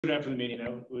after the meeting.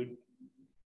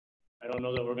 I don't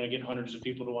know that we're going to get hundreds of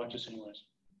people to watch this anyways.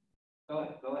 Go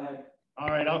ahead. All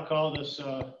right, I'll call this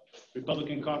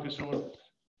Republican Caucus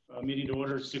meeting to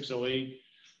order, 6:08,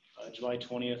 July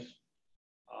 20th.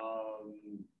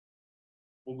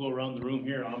 We'll go around the room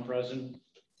here. I'm present.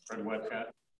 Fred Webcat.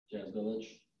 Jazz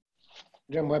Village.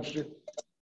 Jim Webster.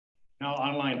 Now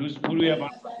online, who do we have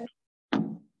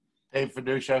on? Dave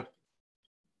Fiducia.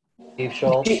 Steve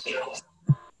Schultz.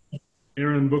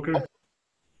 Aaron Booker.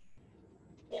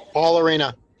 Paul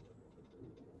Arena.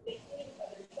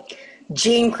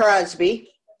 Gene Crosby.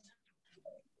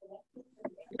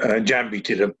 John B.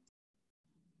 Tidham.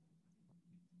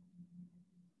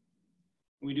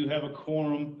 We do have a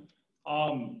quorum.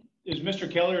 Is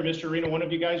Mr. Kelly or Mr. Arena one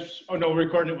of you guys? Oh, no, we're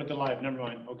recording it with the live. Never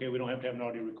mind. Okay, we don't have to have an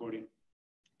audio recording.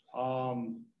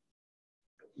 Mr.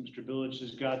 Village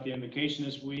has got the invocation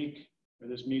this week, or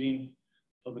this meeting,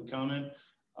 public comment.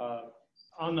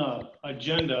 On the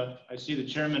agenda, I see the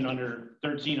chairman under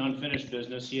 13 unfinished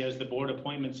business. He has the board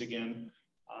appointments again.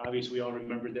 Obviously, we all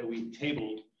remembered that we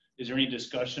tabled. Is there any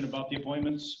discussion about the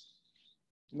appointments?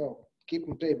 No, keep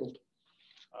them tabled.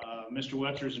 Mr.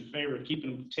 Webster is in favor of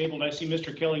keeping them tabled. I see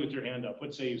Mr. Kelly with your hand up.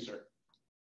 What say you, sir?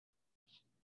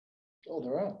 Oh,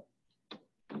 they're on.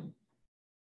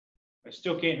 I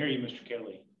still can't hear you, Mr.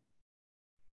 Kelly.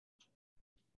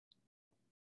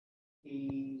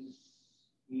 He's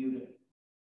muted.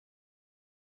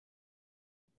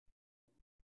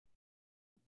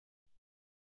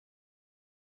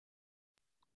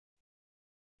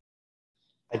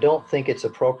 I don't think it's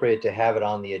appropriate to have it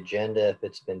on the agenda if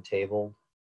it's been tabled.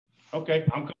 Okay,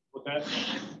 I'm comfortable with that.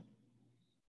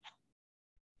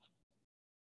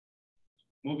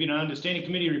 Moving on to standing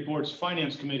committee reports,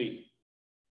 Finance Committee.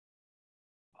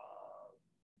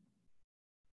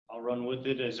 I'll run with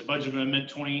it as a budget amendment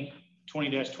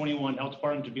 2020-21 Health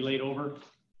Department to be laid over.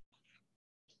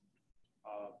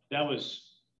 That was,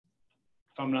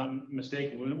 if I'm not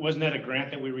mistaken, wasn't that a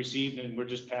grant that we received and we're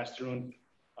just passed through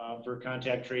for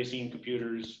contact tracing,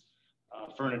 computers,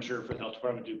 furniture for the health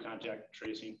department to do contact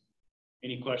tracing?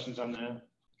 Any questions on that?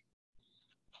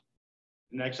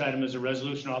 The next item is a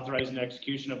resolution authorizing the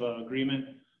execution of an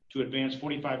agreement to advance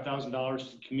 $45,000 to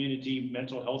the Community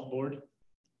Mental Health Board.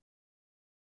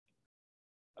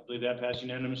 I believe that passed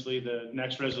unanimously. The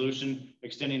next resolution,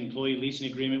 extending employee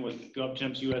leasing agreement with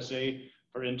GovTemps USA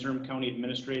for interim county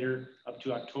administrator up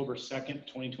to October 2nd,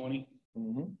 2020.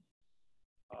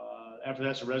 After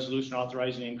that's a resolution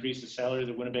authorizing to increase the salary of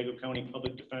the Winnebago County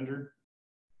Public Defender.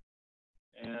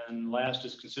 And last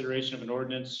is consideration of an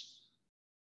ordinance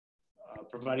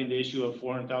providing the issue of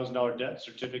 $400,000 debt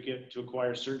certificate to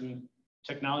acquire certain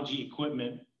technology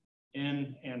equipment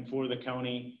in and for the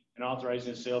county and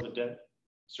authorizing the sale of the debt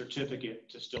certificate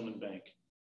to Stillman Bank.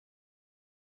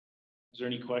 Is there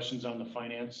any questions on the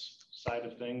finance side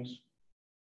of things?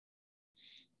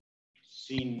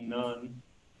 Seeing none.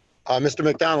 Mr.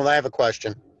 McDonald, I have a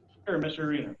question. Sure, Mr.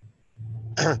 Arena.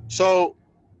 So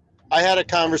I had a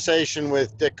conversation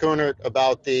with Dick Kunert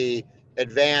about the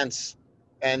advance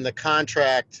and the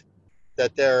contract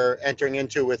that they're entering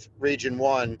into with Region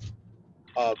 1.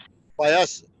 By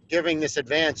us giving this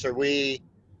advance, are we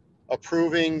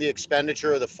approving the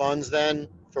expenditure of the funds then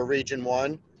for Region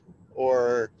 1?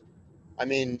 Or, I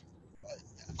mean,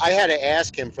 I had to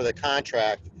ask him for the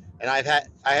contract, and I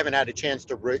haven't had a chance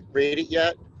to read it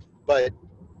yet. But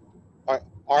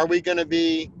are we going to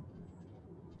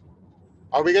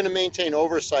maintain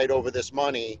oversight over this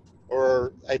money,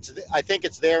 or I think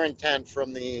it's their intent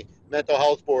from the mental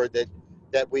health board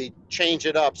that we change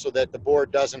it up so that the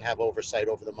board doesn't have oversight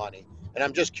over the money. And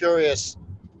I'm just curious,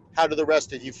 how do the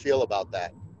rest of you feel about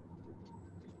that?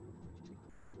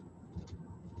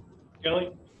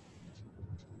 Kelly?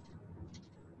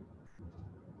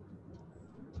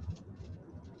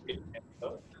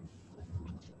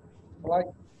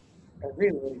 Well, I agree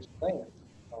with what he's saying.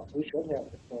 We should have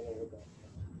control over that.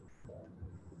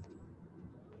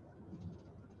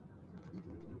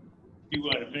 You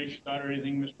want to finish thought or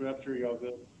anything, Mr. Webster? You all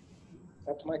good?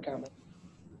 That's my comment.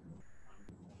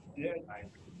 Yeah.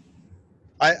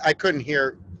 I couldn't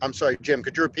hear. I'm sorry, Jim.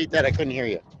 Could you repeat that? I couldn't hear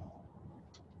you.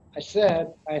 I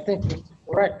said, I think it's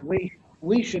correct.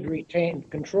 We should retain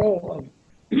control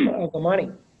of the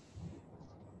money.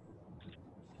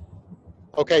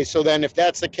 Okay, so then if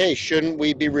that's the case, shouldn't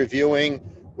we be reviewing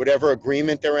whatever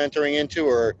agreement they're entering into,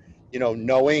 or, you know,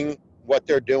 knowing what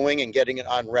they're doing and getting it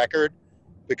on record?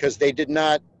 Because they did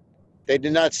not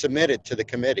submit it to the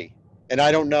committee. And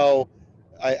I don't know,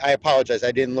 I apologize,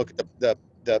 I didn't look at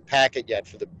the packet yet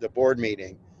for the board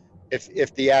meeting,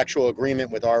 if the actual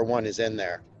agreement with R1 is in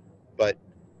there. But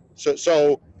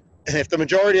so And if the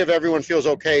majority of everyone feels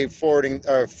okay forwarding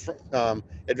or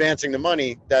advancing the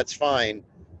money, that's fine.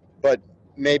 But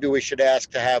maybe we should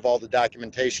ask to have all the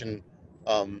documentation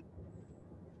on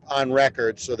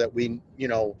record so that we,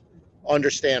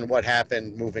 understand what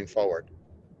happened moving forward.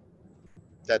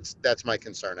 That's my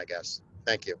concern, I guess.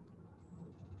 Thank you.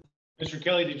 Mr.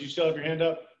 Kelly, did you still have your hand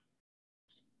up?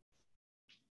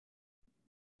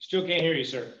 Still can't hear you,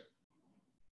 sir.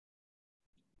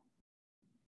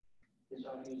 His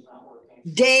audio's not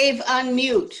working. Dave,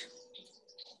 unmute.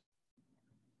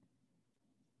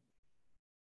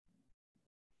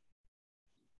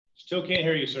 Still can't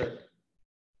hear you, sir.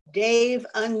 Dave,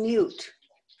 unmute.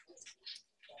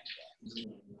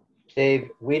 Dave,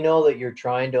 we know that you're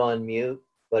trying to unmute,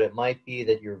 but it might be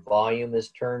that your volume is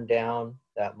turned down.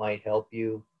 That might help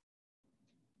you.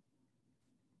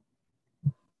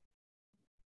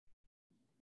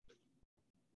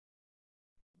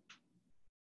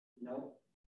 No.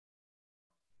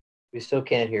 We still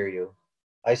can't hear you.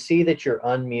 I see that you're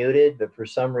unmuted, but for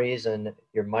some reason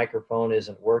your microphone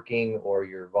isn't working or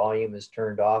your volume is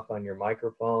turned off on your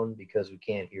microphone because we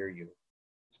can't hear you.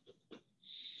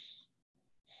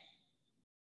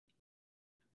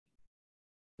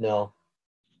 No,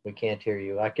 we can't hear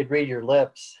you. I could read your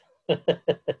lips. Oh,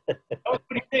 what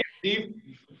do you think, Steve?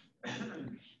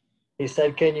 He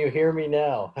said, "Can you hear me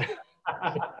now?"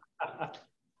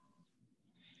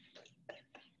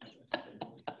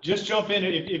 Just jump in.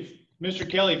 If Mr.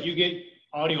 Kelly, if you get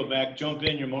audio back, jump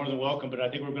in. You're more than welcome, but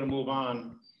I think we're going to move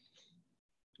on.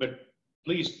 But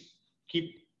please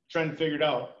keep trying to figure it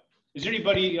out. Is there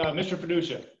anybody, Mr.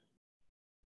 Fiducia?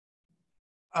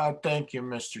 Thank you,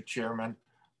 Mr. Chairman.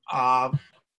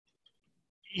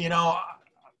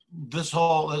 This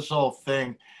whole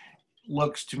thing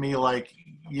looks to me like,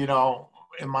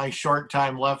 in my short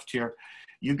time left here,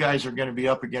 you guys are going to be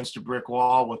up against a brick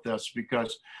wall with this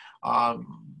because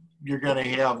you're going to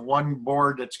have one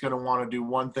board that's going to want to do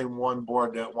one thing, one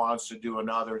board that wants to do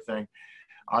another thing.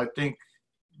 I think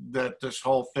that this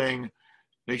whole thing,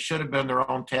 they should have been their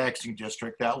own taxing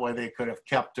district. That way they could have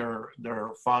kept their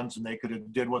funds and they could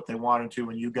have did what they wanted to,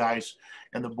 and you guys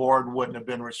and the board wouldn't have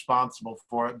been responsible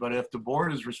for it. But if the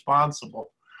board is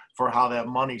responsible for how that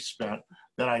money's spent,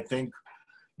 then I think,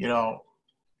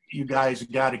 you guys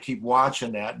got to keep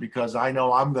watching that, because I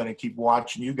know I'm going to keep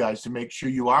watching you guys to make sure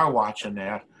you are watching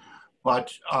that.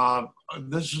 But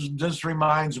this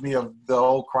reminds me of the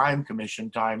old crime commission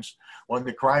times when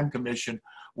the crime commission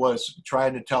was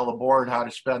trying to tell the board how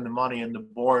to spend the money, and the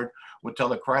board would tell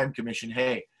the crime commission,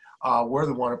 hey, we're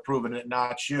the one approving it,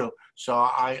 not you. So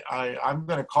I'm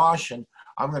going to caution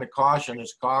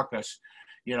this caucus,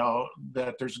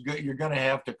 that you're going to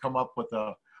have to come up with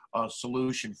a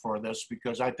solution for this,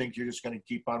 because I think you're just going to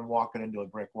keep on walking into a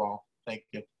brick wall. Thank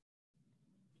you.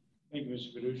 Thank you,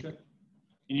 Mr. Fiducia.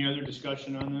 Any other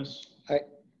discussion on this?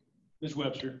 Ms.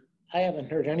 Webster. I haven't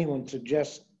heard anyone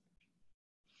suggest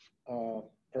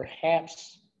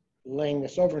perhaps laying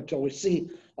this over until we see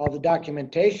all the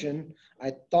documentation.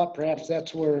 I thought perhaps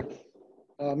that's where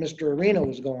Mr. Arena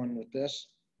was going with this.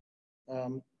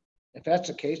 If that's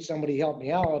the case, somebody help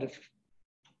me out.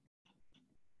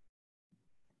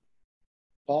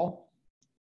 Paul?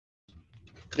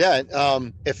 Yeah,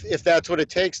 if that's what it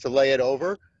takes to lay it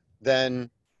over, then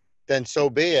so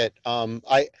be it.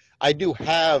 I do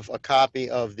have a copy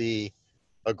of the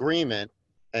agreement,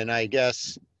 and I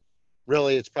guess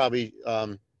really it's probably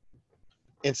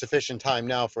insufficient time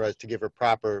now for us to give a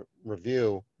proper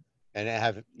review and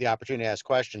have the opportunity to ask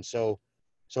questions. So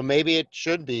maybe it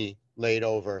should be laid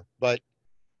over, but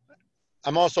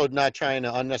I'm also not trying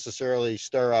to unnecessarily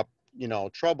stir up,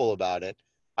 trouble about it.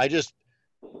 I just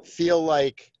feel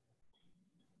like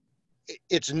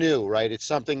it's new, right? It's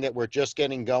something that we're just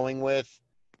getting going with.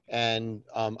 And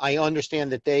I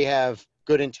understand that they have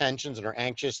good intentions and are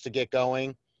anxious to get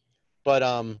going. But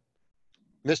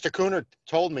Mr. Cooner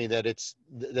told me that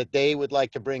that they would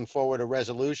like to bring forward a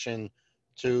resolution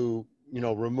to,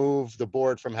 remove the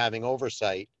board from having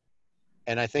oversight.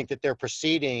 And I think that they're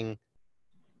proceeding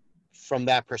from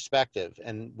that perspective.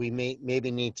 And we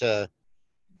maybe need to,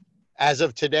 as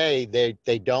of today,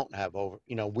 they don't have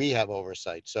we have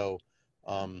oversight. So,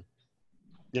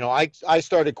 I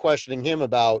started questioning him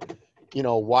about,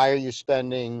 why are you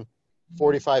spending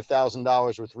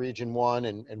 $45,000 with Region 1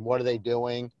 and what are they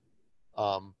doing?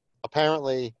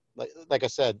 Apparently, like I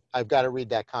said, I've got to read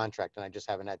that contract and I just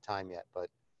haven't had time yet, but,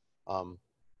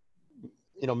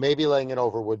 maybe laying it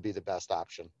over would be the best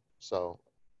option. So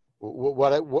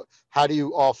how do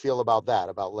you all feel about that,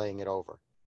 about laying it over?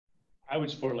 I would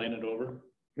support laying it over.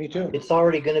 Me too. It's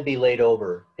already going to be laid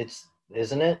over.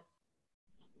 Isn't it?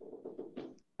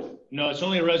 No, it's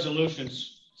only a resolution.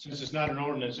 Since it's not an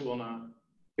ordinance, it will not.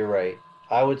 You're right.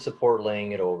 I would support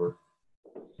laying it over.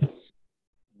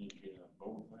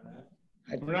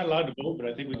 We're not allowed to vote, but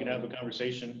I think we can have a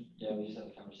conversation. Yeah, we just have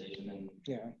a conversation and.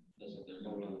 Yeah. There's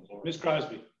no vote on the floor. Ms.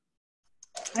 Crosby.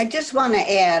 I just want to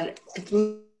add, it's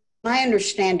my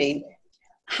understanding,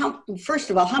 first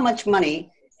of all, how much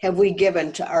money have we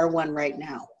given to R1 right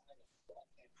now?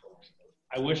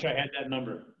 I wish I had that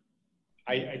number.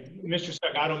 Mr.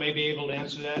 Staccato may be able to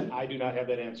answer that. I do not have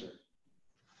that answer.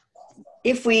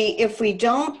 If we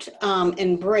don't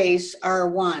embrace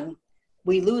R1,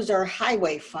 we lose our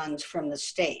highway funds from the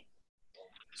state.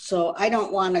 So I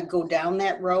don't want to go down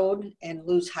that road and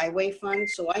lose highway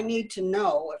funds. So I need to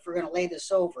know if we're going to lay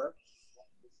this over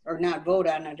or not vote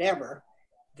on it ever,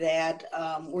 that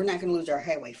we're not going to lose our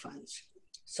highway funds.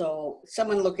 So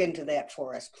someone look into that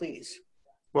for us, please.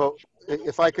 Well,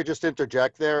 if I could just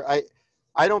interject there,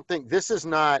 I don't think this is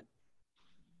not,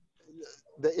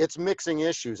 it's mixing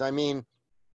issues. I mean,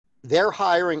 they're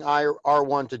hiring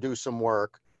R1 to do some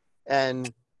work,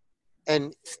 and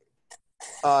Mr.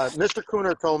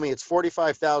 Cooner told me it's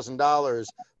 $45,000,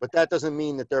 but that doesn't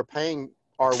mean that they're paying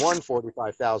R1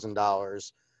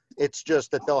 $45,000. It's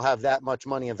just that they'll have that much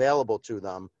money available to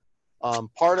them.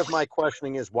 Part of my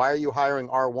questioning is, why are you hiring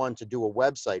R1 to do a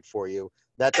website for you?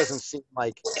 That doesn't seem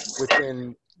like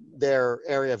within their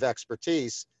area of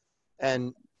expertise.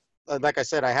 And like I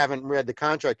said, I haven't read the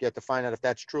contract yet to find out if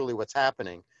that's truly what's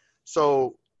happening.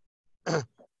 So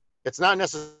it's not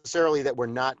necessarily that we're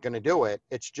not going to do it.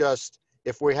 It's just,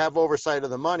 if we have oversight of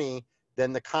the money,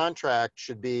 then the contract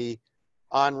should be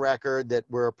on record that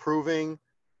we're approving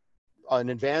an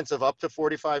advance of up to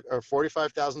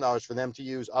 $45,000 for them to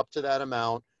use up to that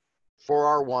amount for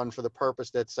R1 for the purpose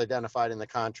that's identified in the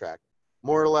contract.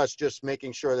 More or less just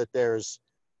making sure that there's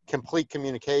complete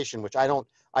communication, which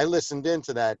I listened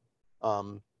into that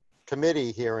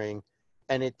committee hearing,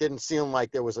 and it didn't seem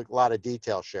like there was a lot of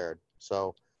detail shared.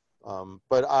 So,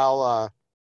 but I'll,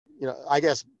 I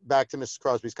guess back to Mrs.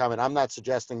 Crosby's comment, I'm not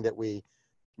suggesting that we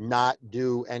not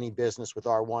do any business with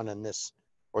R1 in this,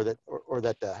 or that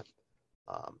the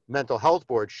mental health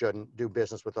board shouldn't do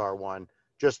business with R1,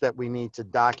 just that we need to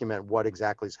document what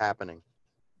exactly is happening.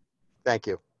 Thank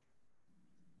you.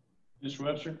 Mr.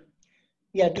 Webster?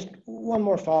 Yeah, just one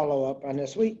more follow-up on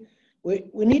this. We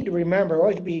need to remember,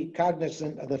 always be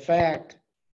cognizant of the fact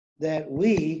that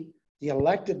we, the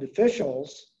elected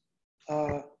officials,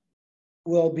 our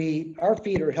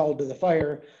feet are held to the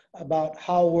fire about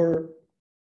how we're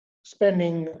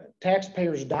spending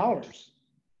taxpayers' dollars.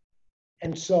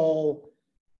 And so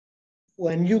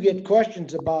when you get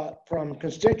questions from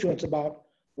constituents about,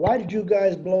 why did you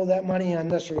guys blow that money on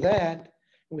this or that?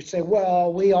 And we say,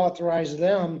 well, we authorize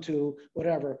them to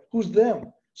whatever. Who's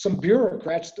them? Some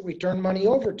bureaucrats that we turn money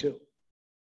over to.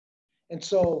 And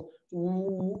so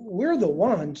we're the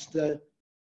ones, the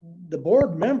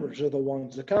board members are the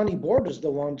ones, the county board is the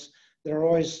ones that are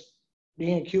always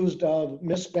being accused of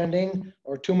misspending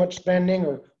or too much spending,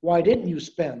 or why didn't you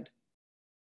spend?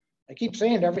 I keep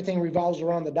saying everything revolves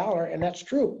around the dollar, and that's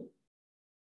true.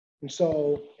 And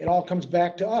so it all comes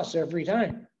back to us every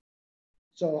time.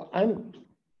 So I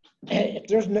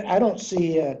don't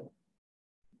see,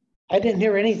 I didn't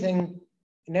hear anything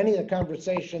in any of the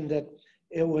conversation that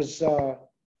it was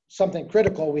something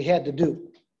critical we had to do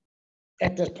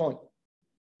at this point.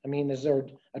 I mean, is there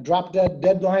a drop dead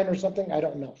deadline or something? I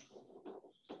don't know.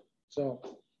 So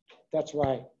that's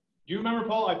why. Do you remember,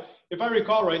 Paul? If I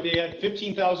recall right, they had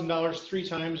 $15,000 3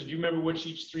 times. Do you remember which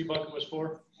each 3 bucket was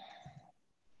for?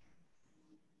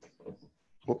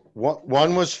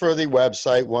 One was for the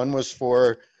website, one was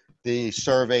for the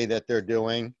survey that they're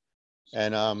doing,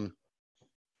 and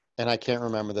I can't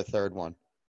remember the third one.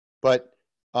 But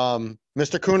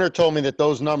Mr. Cooner told me that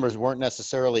those numbers weren't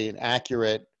necessarily an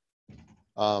accurate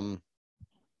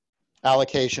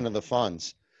allocation of the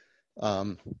funds.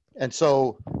 And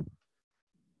so,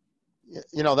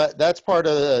 that's part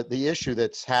of the issue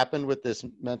that's happened with this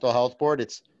mental health board.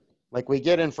 It's like we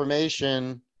get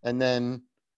information and then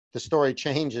the story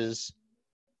changes.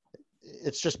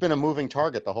 It's just been a moving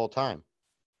target the whole time.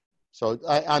 So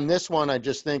on this one, I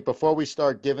just think before we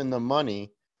start giving them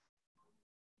money,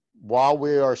 while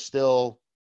we are still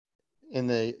in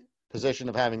the position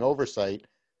of having oversight,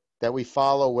 that we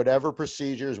follow whatever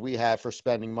procedures we have for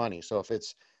spending money. So if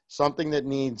it's something that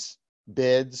needs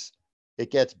bids,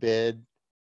 it gets bid.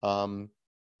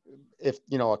 If,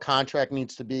 a contract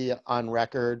needs to be on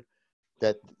record,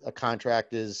 that a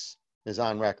contract is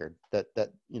on record, that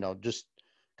just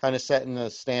kind of setting the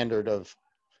standard of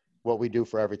what we do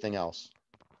for everything else.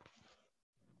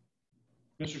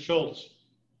 Mr. Schultz?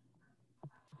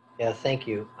 Yeah, thank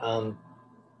you.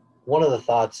 One of the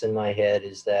thoughts in my head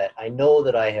is that I know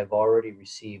that I have already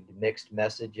received mixed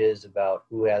messages about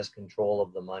who has control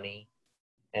of the money,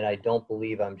 and I don't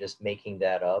believe I'm just making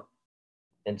that up.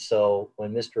 And so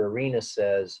when Mr. Arena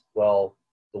says, well,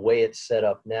 the way it's set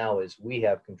up now is we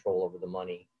have control over the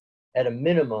money, at a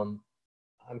minimum,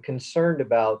 I'm concerned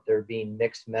about there being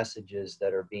mixed messages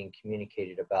that are being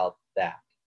communicated about that.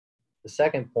 The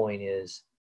second point is,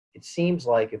 it seems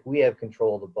like if we have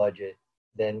control of the budget,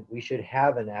 then we should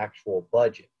have an actual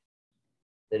budget.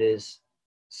 That is,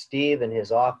 Steve and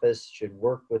his office should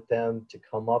work with them to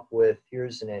come up with,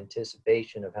 here's an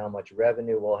anticipation of how much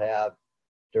revenue we'll have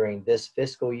during this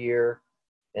fiscal year.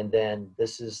 And then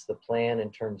this is the plan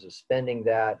in terms of spending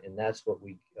that, and that's what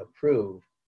we approve.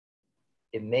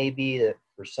 It may be that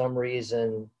for some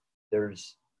reason,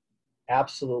 there's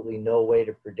absolutely no way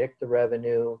to predict the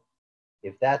revenue.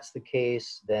 If that's the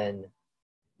case, then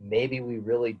maybe we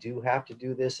really do have to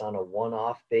do this on a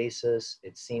one-off basis.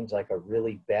 It seems like a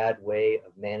really bad way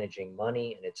of managing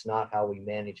money, and it's not how we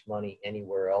manage money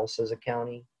anywhere else as a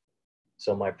county.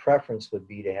 So my preference would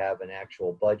be to have an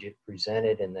actual budget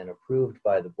presented and then approved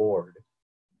by the board.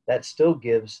 That still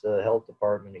gives the health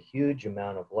department a huge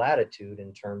amount of latitude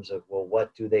in terms of, well,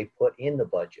 what do they put in the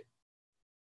budget?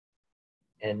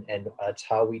 And that's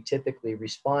how we typically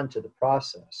respond to the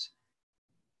process.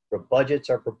 The budgets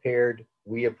are prepared,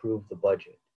 we approve the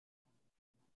budget.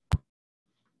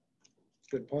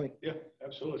 Good point. Yeah,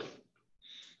 absolutely.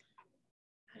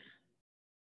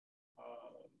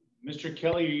 Mr.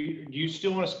 Kelly, do you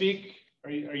still want to speak? Are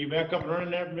you back up and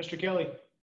running there, Mr. Kelly?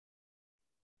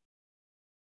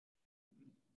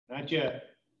 Not yet.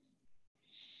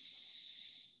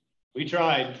 We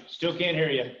tried, still can't hear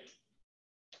you.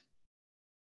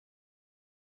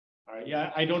 All right,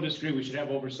 yeah, I don't disagree. We should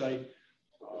have oversight.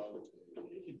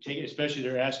 Especially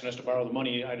they're asking us to borrow the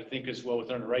money. I think as well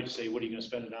within the right to say, what are you going to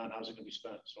spend it on? How's it going to be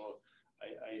spent? So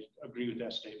I agree with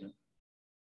that statement.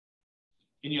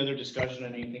 Any other discussion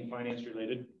on anything finance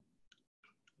related?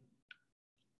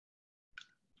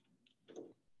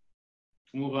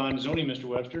 Move on. Zoning, Mr.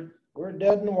 Webster. We're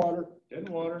dead in the water. Dead in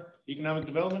the water. Economic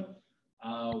development.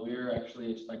 We're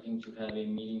actually expecting to have a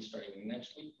meeting starting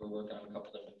next week. We're working on a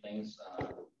couple different things.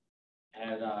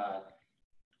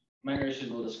 Minor issues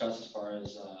we'll discuss as far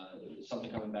as something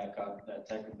coming back up that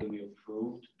technically we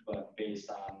approved, but based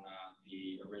on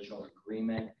the original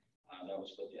agreement that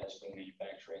was with the S-Wing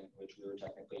manufacturing, which we were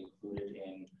technically included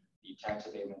in the tax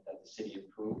abatement that the city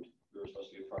approved. We were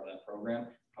supposed to be a part of that program.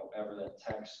 However, that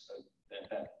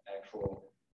actual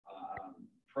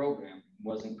program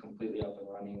wasn't completely up and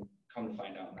running. Come to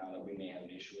find out now that we may have an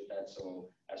issue with that. So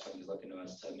S-Wing is looking to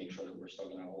us to make sure that we're still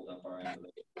going to hold up our end of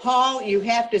it. Paul, you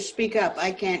have to speak up.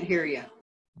 I can't hear you.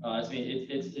 It's me.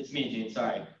 It's me, Gene.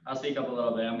 Sorry. I'll speak up a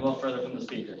little bit. I'm a little further from the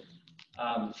speaker.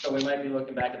 So we might be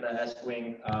looking back at the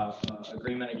S-Wing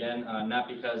agreement again, not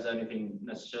because anything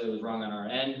necessarily was wrong on our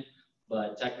end,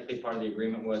 but technically part of the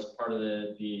agreement was part of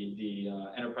the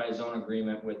enterprise zone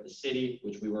agreement with the city,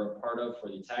 which we were a part of for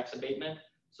the tax abatement.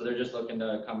 So they're just looking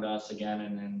to come to us again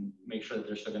and make sure that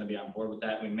they're still going to be on board with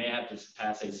that. We may have to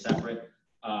pass a separate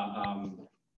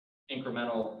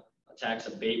incremental tax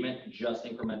abatement, just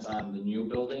increments on the new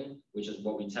building, which is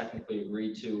what we technically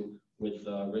agreed to with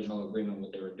the original agreement,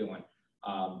 what they were doing.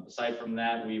 Aside from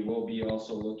that, we will be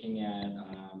also looking at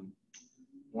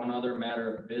one other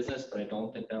matter of business, but I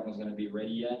don't think that one's going to be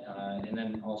ready yet. And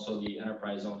then also the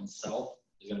enterprise zone itself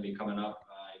is going to be coming up.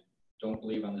 I don't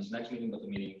believe on this next meeting, but the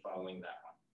meeting following that one.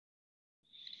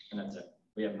 And that's it.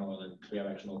 We have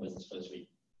actually no business for this week.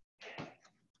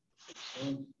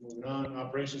 Moving on,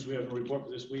 operations, we have a report for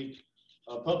this week.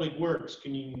 Public Works,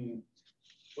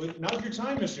 now's your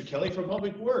time, Mr. Kelly, for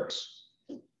Public Works.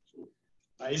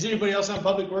 Is anybody else on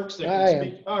Public Works that can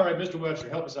speak? All right, Mr. Webster,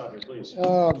 help us out here, please.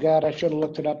 Oh, God, I should have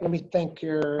looked it up. Let me think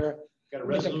here. Got a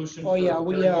resolution? Oh, yeah,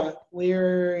 we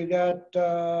got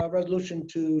a resolution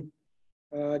to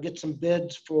get some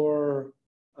bids for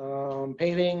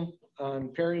paving on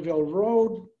Perryville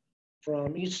Road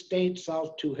from East State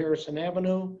south to Harrison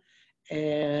Avenue,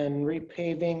 and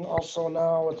repaving also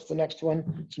now. What's the next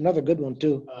one? It's another good one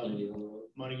too.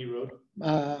 Montague Road.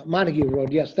 Montague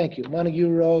Road, yes, thank you. Montague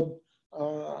Road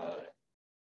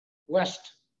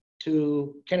west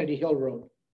to Kennedy Hill Road.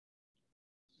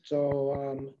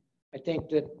 So I think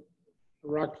that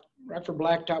Rockford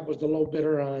Blacktop was the low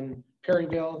bidder on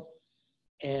Perryville,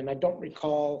 and I don't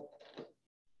recall.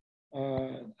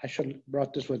 I should have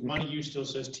brought this with me. Montague still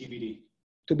says TBD.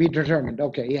 To be determined.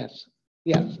 Okay. Yes.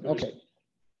 Yes. Okay.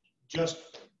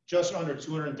 Just under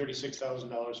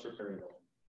 $236,000 for Perryville.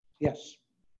 Yes.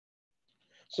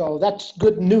 So that's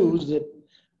good news that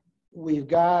we've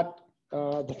got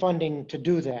the funding to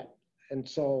do that. And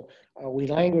so we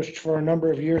languished for a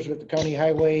number of years with the county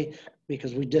highway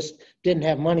because we just didn't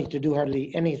have money to do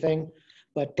hardly anything.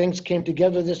 But things came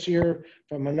together this year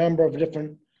from a number of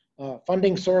different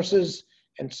funding sources.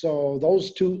 And so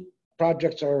those two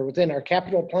projects are within our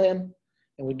capital plan.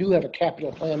 And we do have a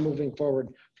capital plan moving forward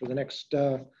for the next,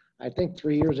 I think,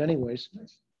 3 years anyways.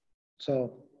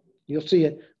 So you'll see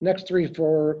it next 3,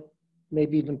 4,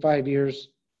 maybe even 5 years.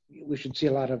 We should see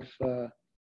a lot of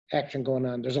action going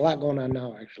on. There's a lot going on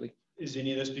now, actually. Is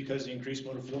any of this because of the increased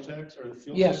motor fuel tax or the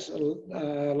fuel? Yes, tax?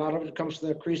 a lot of it comes to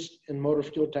the increase in motor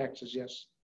fuel taxes, yes.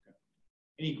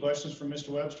 Any questions from Mr.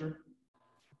 Webster?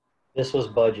 This was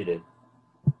budgeted.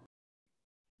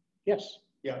 Yes.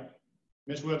 Yeah.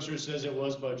 Ms. Webster says it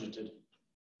was budgeted.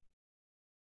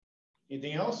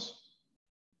 Anything else?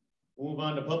 We'll move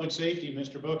on to public safety,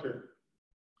 Mr. Booker.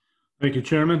 Thank you,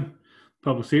 Chairman.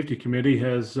 Public Safety Committee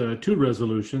has 2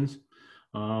 resolutions.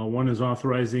 One is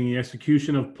authorizing the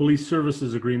execution of police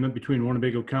services agreement between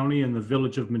Winnebago County and the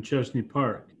Village of McChesney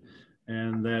Park.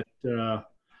 And that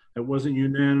it wasn't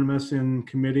unanimous in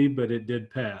committee, but it did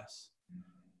pass.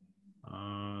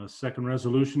 Second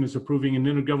resolution is approving an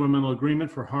intergovernmental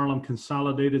agreement for Harlem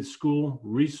Consolidated School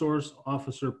Resource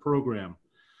Officer Program.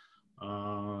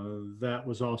 That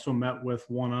was also met with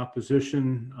 1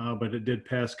 opposition, but it did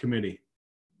pass committee.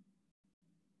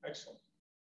 Excellent.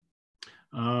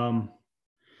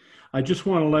 I just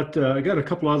want to let, I got a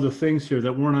couple other things here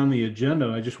that weren't on the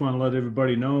agenda. I just want to let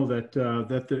everybody know that,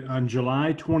 on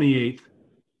July 28th,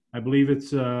 I believe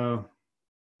it's, a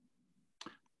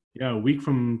week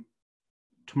from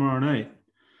tomorrow night,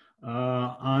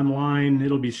 online,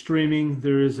 it'll be streaming.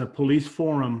 There is a police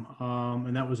forum,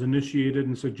 and that was initiated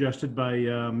and suggested by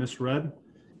Miss Red.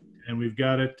 And we've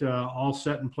got it all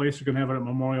set in place. We're going to have it at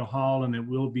Memorial Hall, and it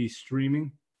will be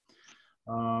streaming.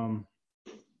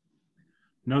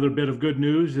 Another bit of good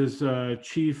news is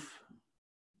Chief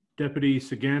Deputy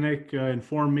Saganek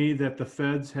informed me that the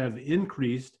feds have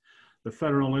increased the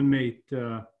federal inmate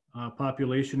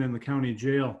population in the county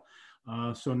jail.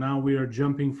 So now we are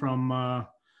jumping from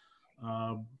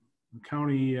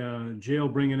county jail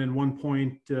bringing in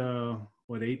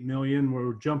 1.8 million.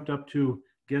 We're jumped up to,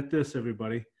 get this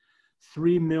everybody,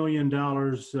 $3 million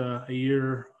a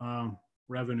year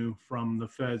revenue from the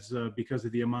feds because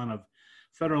of the amount of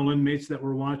federal inmates that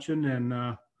we're watching, and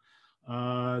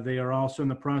they are also in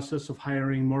the process of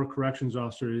hiring more corrections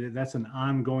officers. That's an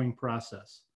ongoing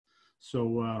process.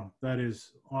 So that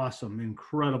is awesome,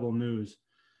 incredible news.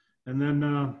 And then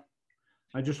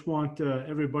I just want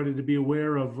everybody to be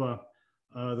aware of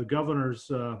the governor's,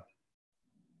 the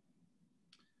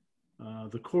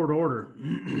court order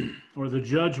or the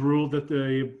judge ruled that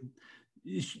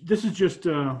this is just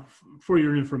for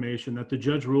your information, that the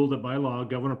judge ruled that by law,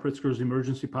 Governor Pritzker's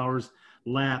emergency powers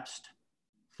lapsed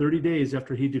 30 days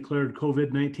after he declared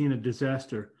COVID-19 a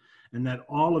disaster, and that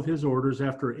all of his orders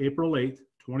after April 8th,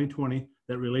 2020,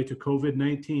 that relate to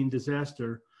COVID-19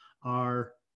 disaster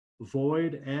are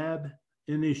void ab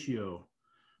initio.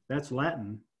 That's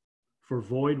Latin for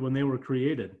void when they were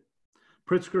created.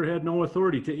 Pritzker had no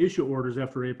authority to issue orders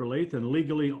after April 8th, and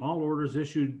legally all orders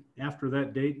issued after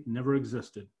that date never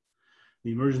existed.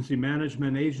 The Emergency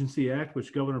Management Agency Act,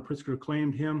 which Governor Pritzker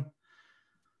claimed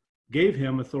gave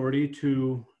him authority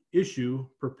to issue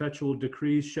perpetual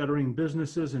decrees shuttering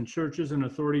businesses and churches and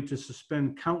authority to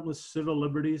suspend countless civil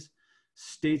liberties,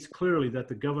 states clearly that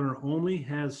the governor only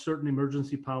has certain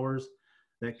emergency powers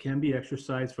that can be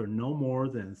exercised for no more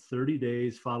than 30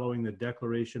 days following the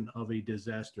declaration of a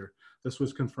disaster. This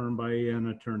was confirmed by an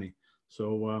attorney.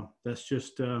 So that's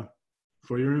just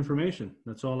for your information.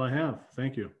 That's all I have.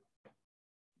 Thank you.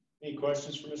 Any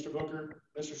questions for Mr. Booker?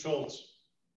 Mr. Schultz?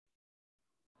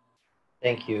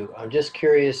 Thank you. I'm just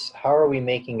curious, how are we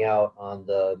making out on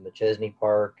the McChesney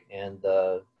Park and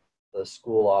the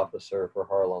school officer for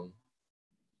Harlem?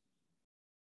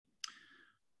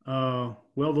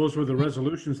 Well, those were the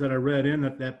resolutions that I read in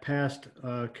that passed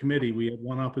committee. We had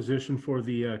 1 opposition for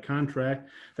the contract.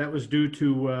 That was due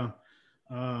to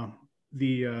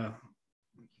the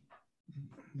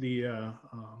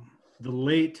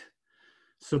late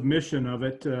submission of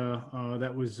it.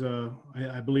 That was,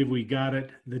 I believe we got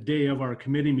it the day of our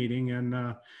committee meeting,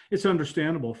 and it's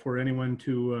understandable for anyone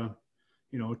to,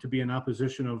 to be in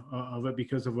opposition of it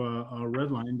because of a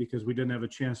red line, because we didn't have a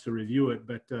chance to review it.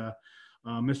 But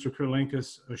Mr.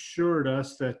 Kurlinkus assured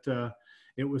us that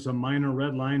it was a minor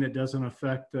red line. It doesn't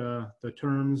affect the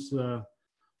terms,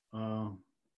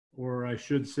 or I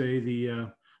should say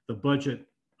the budget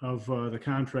of the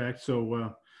contract.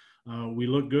 So we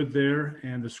look good there.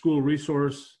 And the school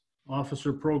resource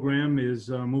officer program is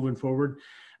moving forward.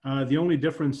 The only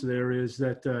difference there is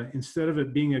that instead of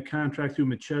it being a contract through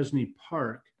McChesney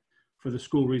Park for the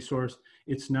school resource,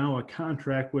 it's now a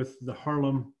contract with the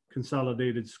Harlem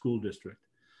Consolidated School District.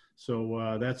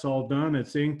 So that's all done.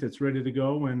 It's inked. It's ready to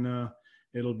go, and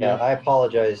it'll be. Yeah, up. I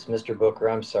apologize, Mr. Booker.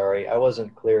 I'm sorry. I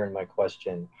wasn't clear in my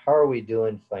question. How are we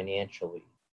doing financially?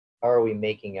 How are we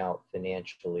making out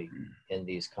financially in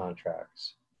these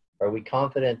contracts? Are we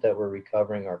confident that we're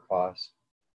recovering our costs?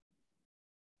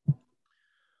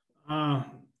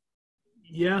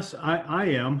 Yes, I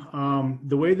am.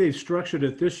 The way they structured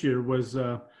it this year was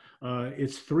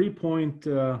it's 3 point,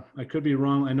 I could be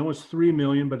wrong. I know it's 3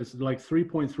 million, but it's like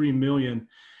 3.3 million.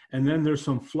 And then there's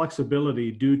some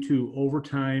flexibility due to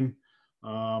overtime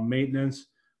maintenance.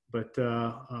 But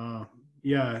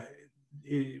yeah,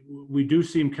 we do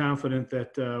seem confident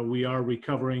that we are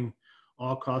recovering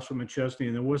all costs from McChesney,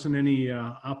 and there wasn't any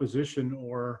opposition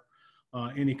or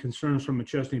any concerns from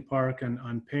McChesney Park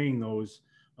on paying those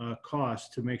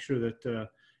costs to make sure that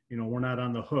you know, we're not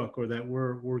on the hook, or that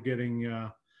we're getting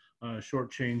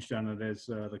shortchanged on it as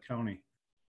the county.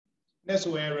 That's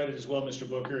the way I read it as well, Mr.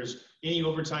 Booker, is any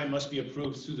overtime must be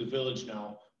approved through the village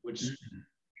now, which in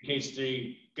case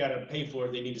they got to pay for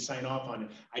it, they need to sign off on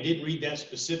it. I didn't read that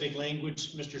specific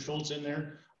language, Mr. Schultz, in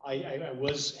there. I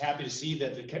was happy to see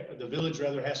that the village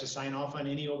rather has to sign off on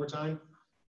any overtime,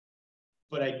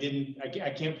 but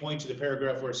I can't point to the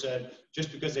paragraph where it said,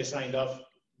 just because they signed up,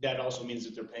 that also means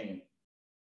that they're paying.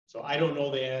 So I don't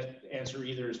know the answer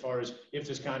either as far as if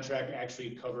this contract actually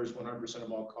covers 100%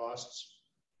 of all costs.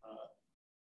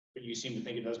 But you seem to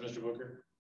think it does, Mr. Booker?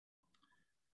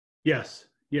 Yes,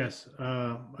 yes,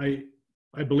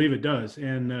 I believe it does.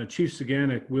 And Chief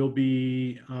Saganek will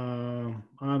be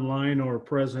online or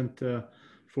present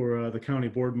for the county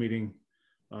board meeting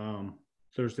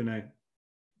Thursday night.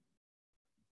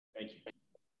 Thank you.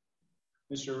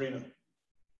 Mr. Arena.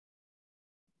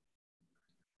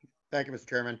 Thank you, Mr.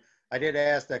 Chairman. I did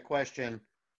ask that question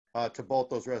to both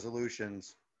those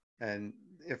resolutions, and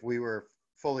if we were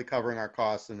fully covering our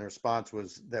costs, and the response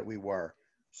was that we were.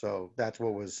 So that's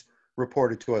what was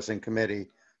reported to us in committee,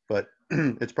 but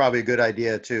it's probably a good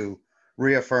idea to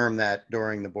reaffirm that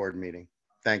during the board meeting.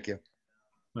 Thank you.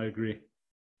 I agree.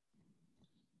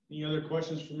 Any other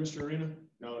questions for Mr. Arena?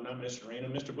 No, not Mr. Arena.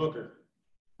 Mr. Booker.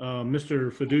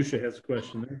 Mr. Fiducia has a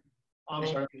question there. I'm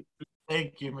sorry.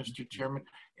 Thank you, Mr. Chairman.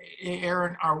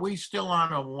 Aaron, are we still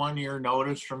on a 1-year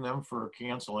notice from them for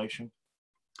cancellation?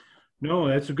 No,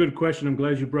 that's a good question. I'm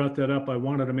glad you brought that up. I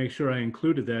wanted to make sure I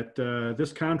included that.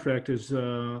 This contract is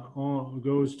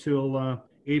goes till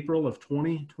April of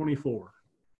 2024.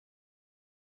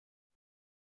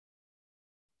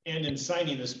 And in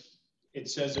signing this, it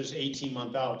says there's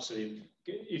 18-month out. So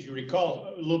if you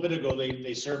recall, a little bit ago,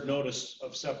 they served notice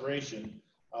of separation.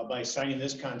 By signing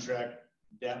this contract,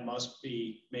 that must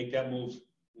make that move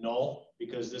null,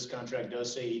 because this contract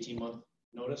does say 18-month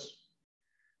notice.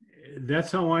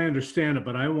 That's how I understand it,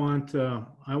 but I want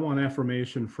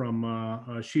affirmation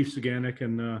from Chief Saganek,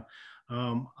 and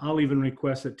I'll even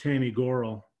request that Tammy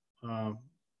Gorel,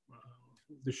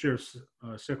 the sheriff's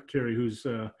secretary, who's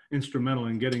instrumental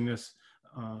in getting this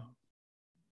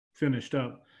finished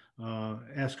up,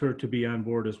 ask her to be on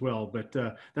board as well. But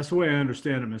that's the way I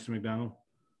understand it, Mr. McDonald.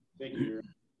 Thank you.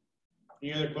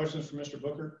 Any other questions for Mr.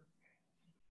 Booker?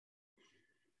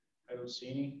 I don't see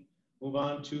any. Move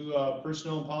on to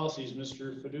personnel and policies,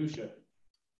 Mr. Fiducia.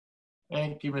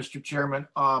 Thank you, Mr. Chairman.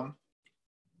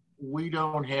 We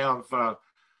don't have, well,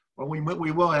 we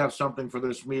will have something for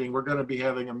this meeting. We're going to be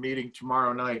having a meeting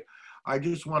tomorrow night. I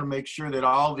just want to make sure that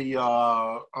all the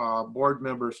board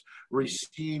members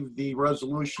receive the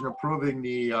resolution approving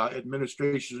the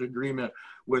administration's agreement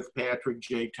with Patrick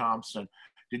J. Thompson.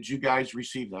 Did you guys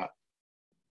receive that?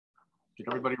 Did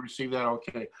everybody receive that?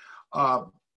 Okay.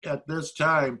 At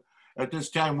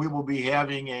this time, we will be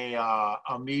having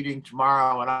a meeting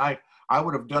tomorrow, and I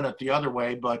would have done it the other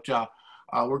way, but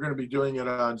we're going to be doing it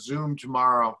on Zoom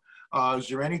tomorrow. Is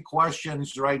there any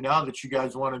questions right now that you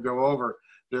guys want to go over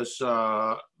this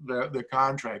the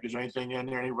contract? Is there anything in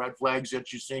there, any red flags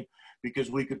that you see? Because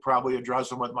we could probably address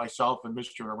them with myself and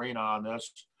Mr. Arena on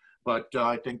this, but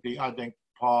I think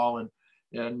Paul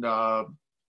and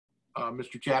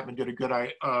Mr. Chapman did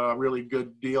a really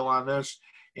good deal on this.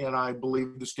 And I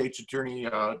believe the state's attorney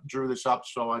drew this up,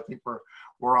 so I think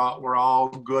we're all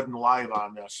good and live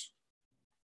on this.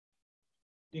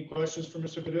 Any questions for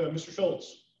Mr. Fiducia? Mr.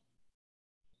 Schultz.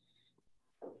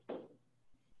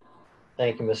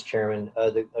 Thank you, Mr. Chairman.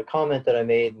 The comment that I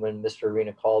made when Mr.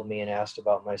 Arena called me and asked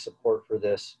about my support for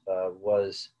this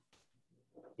was,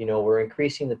 you know, we're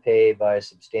increasing the pay by a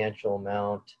substantial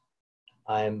amount.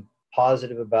 I'm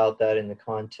positive about that in the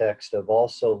context of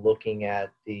also looking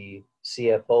at the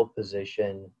CFO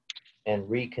position and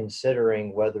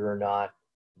reconsidering whether or not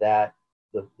that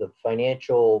the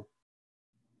financial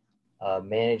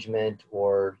management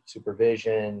or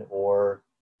supervision or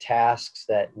tasks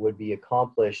that would be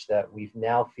accomplished that we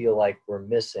now feel like we're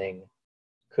missing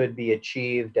could be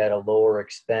achieved at a lower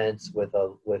expense with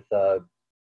a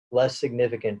less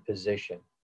significant position.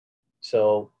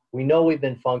 So we know we've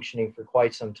been functioning for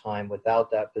quite some time without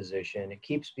that position. It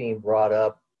keeps being brought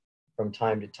up from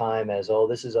time to time as, oh,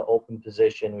 this is an open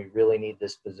position. We really need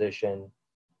this position.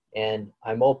 And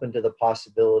I'm open to the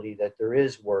possibility that there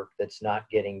is work that's not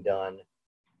getting done.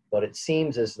 But it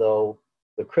seems as though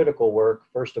the critical work,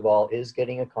 first of all, is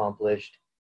getting accomplished.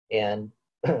 And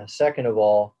second of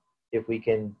all, if we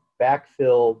can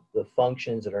backfill the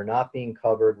functions that are not being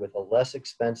covered with a less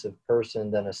expensive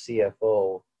person than a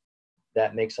CFO,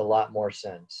 that makes a lot more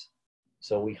sense.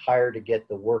 So we hire to get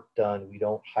the work done. We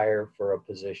don't hire for a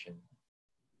position.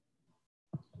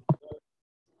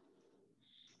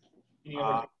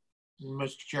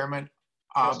 Mr. Chairman,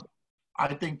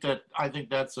 I think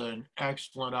that's an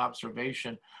excellent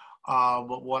observation.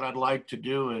 But what I'd like to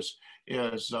do is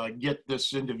get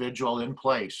this individual in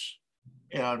place.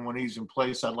 And when he's in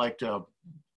place, I'd like to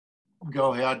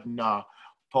go ahead and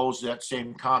pose that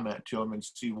same comment to him and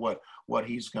see what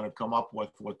he's going to come up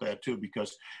with that too.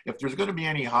 Because if there's going to be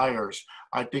any hires,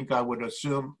 I think I would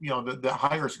assume, you know, the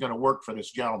hire is going to work for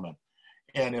this gentleman.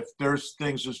 And if there's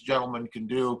things this gentleman can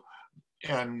do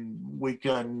and we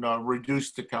can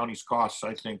reduce the county's costs,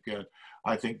 I think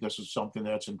this is something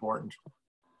that's important.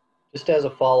 Just as a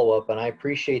follow-up, and I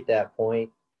appreciate that point,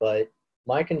 but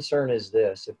my concern is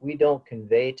this: if we don't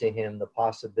convey to him the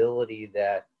possibility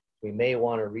that we may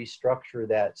want to restructure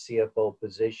that CFO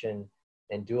position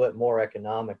and do it more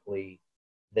economically,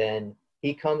 then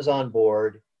he comes on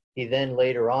board. He then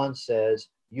later on says,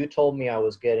 you told me I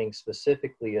was getting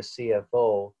specifically a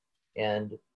CFO.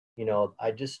 And, you know,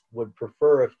 I just would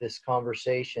prefer if this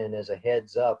conversation as a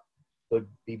heads up would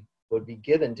be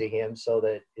given to him so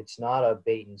that it's not a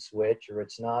bait and switch, or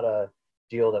it's not a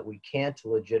deal that we can't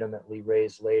legitimately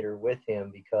raise later with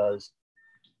him. Because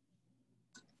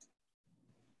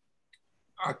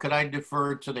could I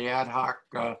defer to the ad hoc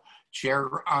chair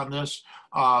on this?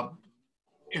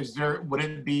 Would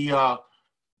it be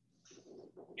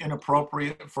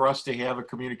inappropriate for us to have a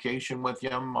communication with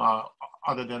him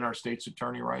other than our state's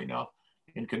attorney right now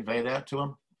and convey that to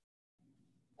him?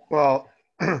 Well,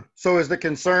 so is the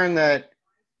concern that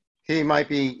he might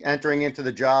be entering into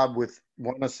the job with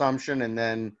one assumption and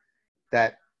then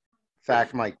that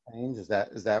fact might change? Is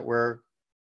that where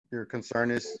your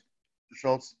concern is,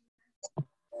 Schultz?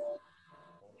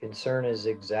 Concern is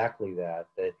exactly that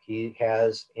he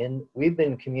has we've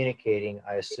been communicating.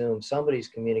 I assume somebody's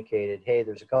communicated, hey,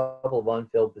 there's a couple of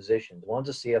unfilled positions. One's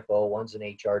a CFO, one's an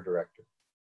HR director.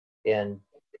 And,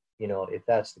 you know, if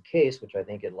that's the case, which I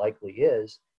think it likely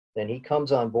is, then he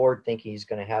comes on board thinking he's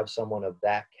going to have someone of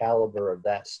that caliber, of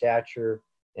that stature,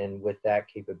 and with that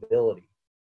capability.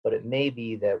 But it may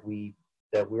be that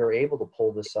we're able to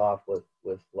pull this off with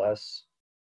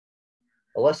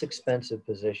a less expensive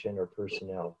position or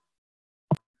personnel.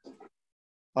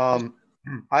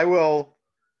 I will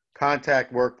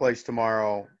contact Workplace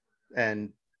tomorrow and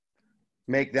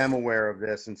make them aware of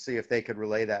this and see if they could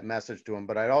relay that message to him.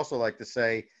 But I'd also like to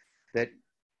say that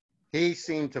he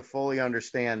seemed to fully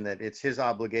understand that it's his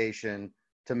obligation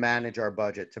to manage our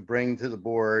budget, to bring to the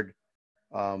board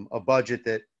a budget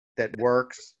that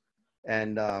works.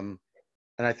 And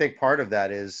I think part of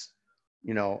that is,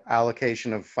 you know,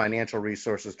 allocation of financial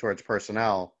resources towards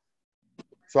personnel.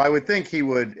 So I would think he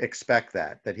would expect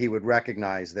that he would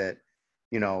recognize that,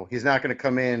 you know, he's not going to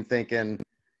come in thinking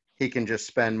he can just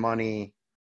spend money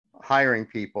hiring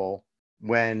people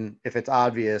if it's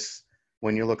obvious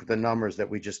when you look at the numbers that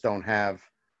we just don't have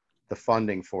the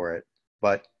funding for it.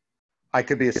 But I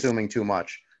could be assuming too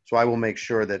much. So I will make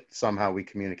sure that somehow we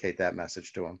communicate that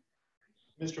message to him.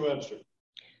 Mr. Webster.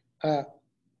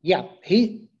 Yeah,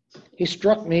 he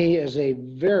struck me as a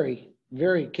very,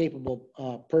 very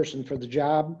capable person for the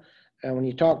job. And when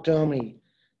you talk to him, he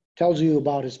tells you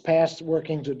about his past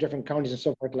workings with different counties and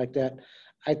so forth like that.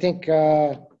 I think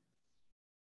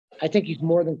he's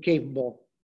more than capable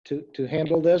to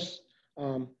handle this.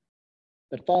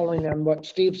 But following on what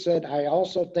Steve said, I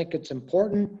also think it's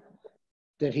important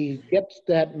that he gets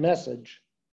that message.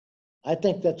 I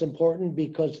think that's important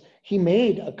because he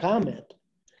made a comment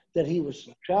that he was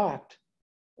shocked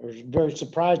or was very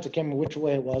surprised, I can't remember which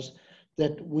way it was,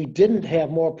 that we didn't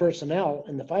have more personnel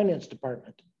in the finance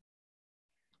department.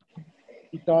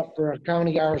 He thought for a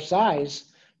county our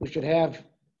size, we should have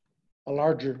a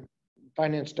larger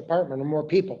finance department or more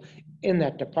people in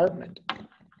that department.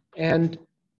 And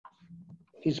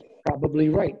he's probably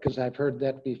right, because I've heard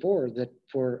that before, that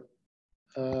for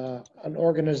an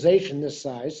organization this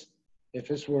size, if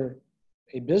this were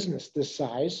a business this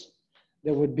size,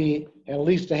 there would be at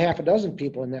least a half a dozen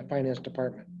people in that finance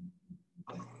department.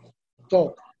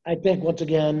 So I think, once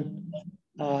again,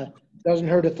 doesn't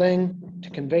hurt a thing to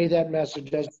convey that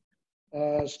message, as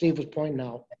Steve was pointing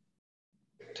out,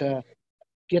 to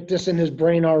get this in his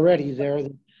brain already there.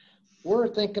 We're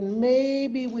thinking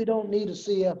maybe we don't need a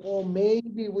CFO,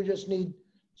 maybe we just need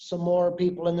some more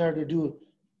people in there to do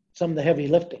some of the heavy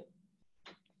lifting.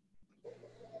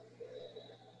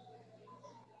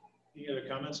 Any other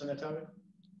comments on that topic?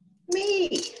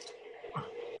 Me. Oh,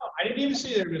 I didn't even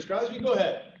see you there, Ms. Crosby. Go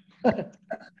ahead.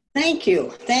 Thank you.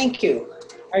 Thank you.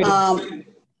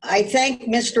 I thank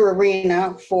Mr.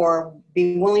 Arena for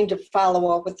being willing to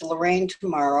follow up with Lorraine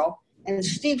tomorrow. And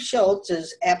Steve Schultz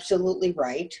is absolutely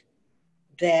right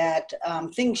that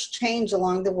things change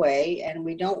along the way, and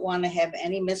we don't want to have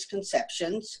any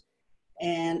misconceptions.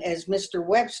 And as Mr.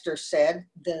 Webster said,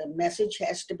 the message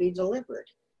has to be delivered.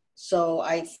 So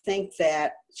I think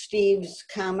that Steve's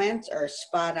comments are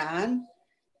spot on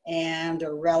and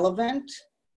are relevant,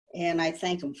 and I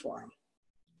thank him for them.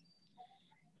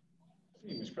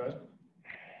 Hey, Ms. Crosby.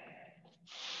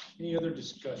 Any other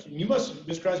discussion? You must,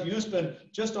 Ms. Crosby, you must have been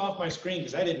just off my screen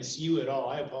because I didn't see you at all.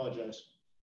 I apologize.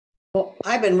 Well,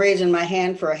 I've been raising my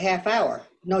hand for a half hour.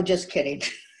 No, just kidding.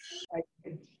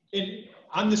 And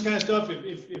on this kind of stuff,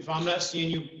 if I'm not seeing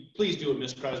you, please do what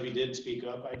Ms. Crosby did, speak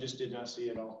up. I just did not see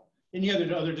it all. Any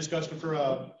other discussion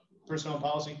for personnel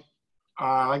policy?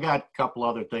 I got a couple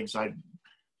other things I'd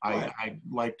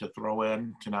like to throw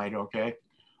in tonight, okay?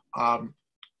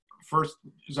 First,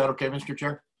 is that okay, Mr.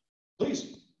 Chair?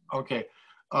 Please. Okay.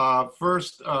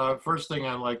 First thing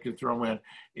I'd like to throw in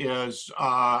is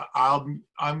I'm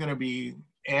going to be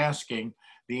asking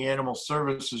the Animal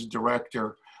Services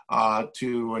Director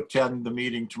to attend the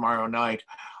meeting tomorrow night.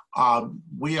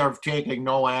 We are taking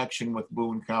no action with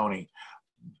Boone County,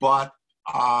 but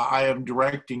I'm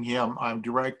directing him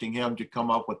to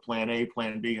come up with Plan A,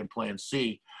 Plan B, and Plan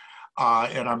C.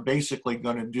 And I'm basically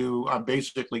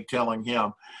telling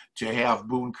him to have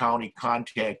Boone County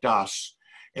contact us,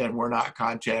 and we're not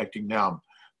contacting them.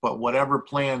 But whatever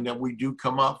plan that we do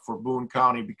come up for Boone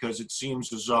County, because it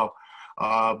seems as though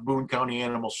Boone County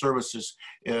Animal Services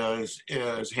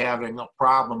is having a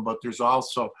problem, but there's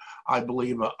also, I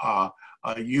believe, a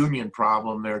union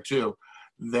problem there too,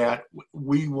 that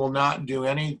we will not do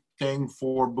anything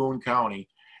for Boone County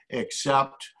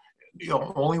except,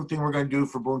 only thing we're going to do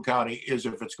for Boone County is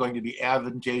if it's going to be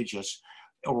advantageous,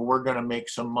 or we're going to make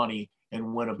some money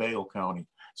in Winnebago County.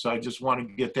 So I just want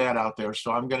to get that out there.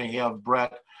 So I'm going to have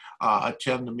Brett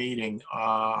attend the meeting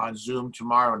on Zoom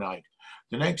tomorrow night.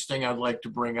 The next thing I'd like to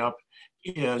bring up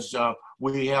is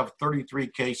we have 33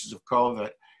 cases of COVID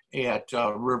at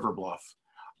River Bluff.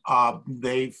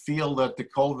 They feel that the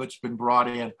COVID's been brought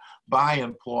in by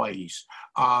employees.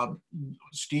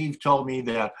 Steve told me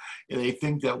that they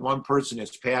think that one person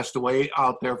has passed away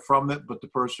out there from it, but the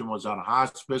person was on a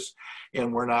hospice,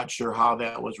 and we're not sure how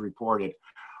that was reported.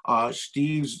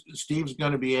 Steve's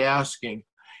going to be asking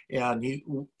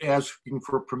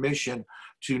for permission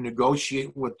to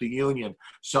negotiate with the union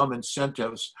some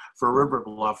incentives for River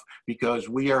Bluff, because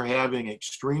we are having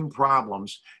extreme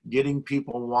problems getting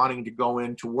people wanting to go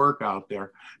into work out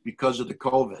there because of the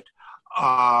COVID.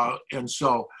 And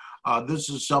so this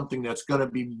is something that's going to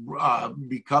be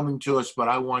coming to us, but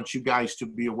I want you guys to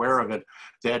be aware of it,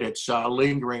 that it's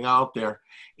lingering out there.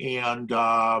 And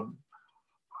I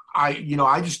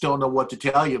just don't know what to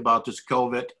tell you about this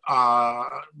COVID,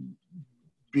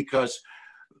 because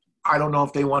I don't know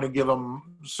if they want to give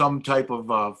them some type of,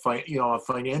 a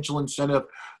financial incentive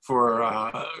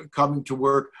for coming to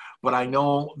work. But I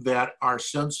know that our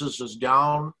census is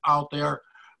down out there,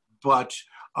 but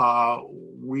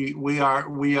we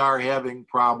are having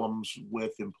problems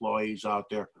with employees out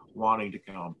there wanting to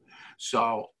come.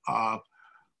 So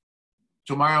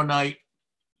tomorrow night,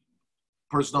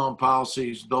 personnel and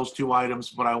policies, those two items,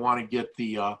 but I want to get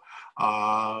the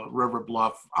River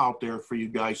Bluff out there for you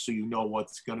guys so you know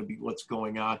what's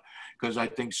going on, because I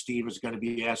think Steve is going to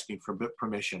be asking for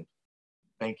permission.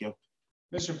 Thank you.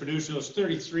 Mr. Producer, those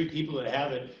 33 people that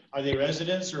have it, are they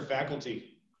residents or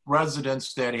faculty?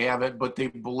 Residents that have it, but they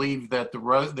believe that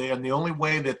and the only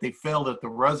way that they feel that the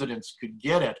residents could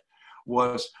get it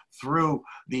was through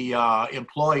the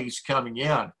employees coming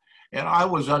in. And I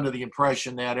was under the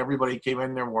impression that everybody came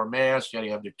in there, wore masks, had to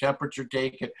have their temperature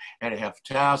taken, had to have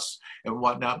tests and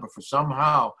whatnot. But for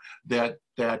somehow that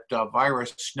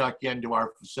virus snuck into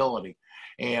our facility.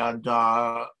 And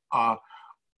I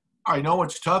know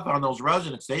it's tough on those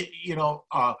residents. They,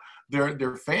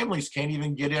 their families can't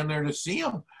even get in there to see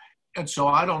them. And so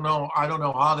I don't know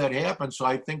how that happened. So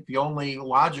I think the only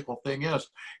logical thing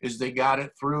is they got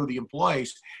it through the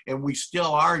employees, and we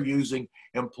still are using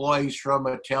employees from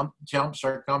a temps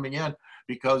are coming in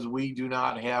because we do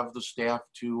not have the staff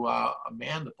to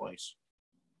man the place.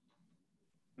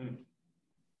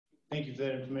 Thank you for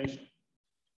that information.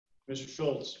 Mr.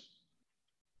 Schultz.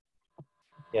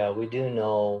 Yeah, we do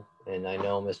know, and I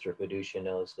know Mr. Fiducia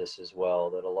knows this as well,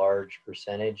 that a large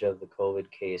percentage of the COVID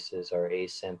cases are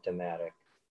asymptomatic.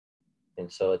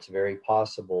 And so it's very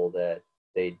possible that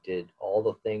they did all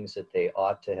the things that they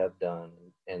ought to have done,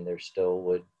 and there still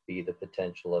would be the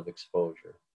potential of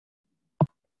exposure.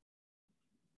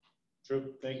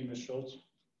 True. Thank you, Ms. Schultz.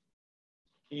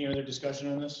 Any other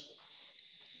discussion on this?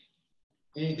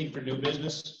 Anything for new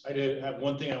business? I do have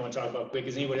one thing I want to talk about quick.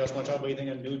 Does anybody else want to talk about anything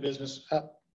on new business?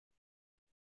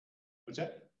 What's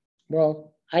that?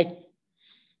 Well,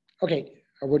 okay,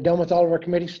 are we done with all of our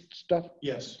committee stuff?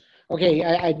 Yes. Okay,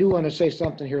 I do want to say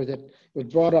something here that was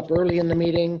brought up early in the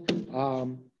meeting,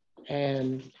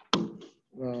 and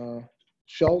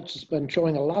Schultz has been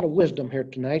showing a lot of wisdom here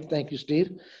tonight. Thank you,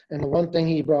 Steve. And the one thing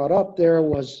he brought up there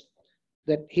was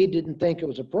that he didn't think it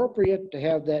was appropriate to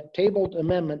have that tabled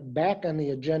amendment back on the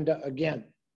agenda again.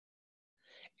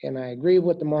 And I agree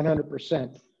with him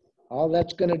 100%. All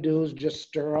that's going to do is just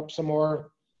stir up some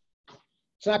more.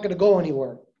 It's not going to go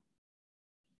anywhere.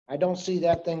 I don't see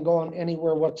that thing going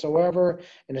anywhere whatsoever.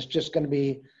 And it's just going to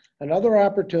be another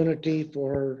opportunity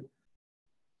for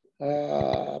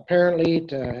apparently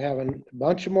to have a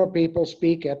bunch of more people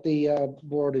speak at the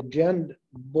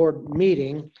board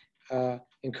meeting,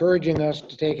 encouraging us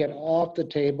to take it off the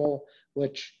table,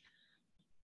 which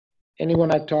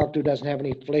anyone I've talked to doesn't have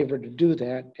any flavor to do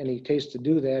that, any taste to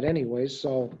do that anyways.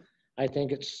 So I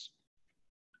think it's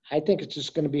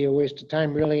just going to be a waste of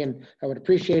time, really, and I would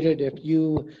appreciate it if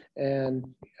you and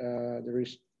the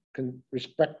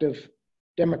respective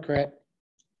Democrat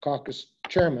caucus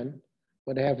chairman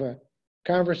would have a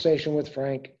conversation with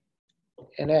Frank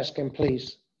and ask him,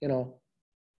 please,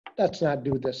 let's not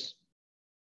do this.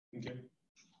 Okay.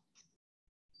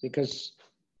 Because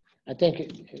I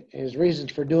think his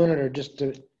reasons for doing it are just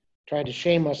to try to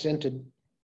shame us into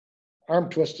arm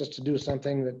twist us to do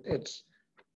something that's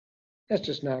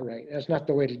just not right. That's not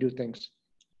the way to do things.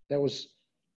 That was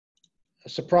a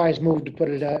surprise move to put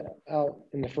it out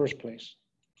in the first place.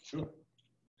 Sure.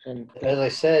 And as I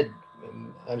said,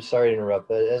 I'm sorry to interrupt,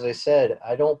 but as I said,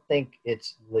 I don't think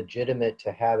it's legitimate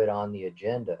to have it on the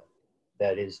agenda.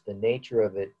 That is, the nature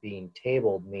of it being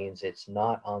tabled means it's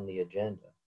not on the agenda.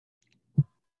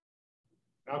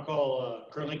 I'll call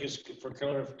Kurlinkus for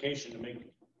clarification to make,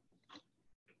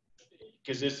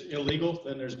 because it's illegal,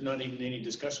 then there's not even any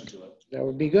discussion to it. That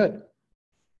would be good.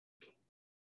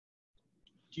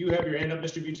 Do you have your hand up,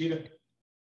 Mr. Butita?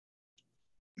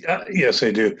 Yes,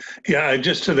 I do. Yeah,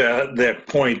 just to that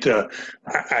point,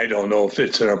 I don't know if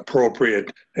it's an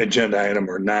appropriate agenda item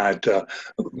or not,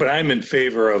 but I'm in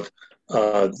favor of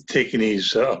taking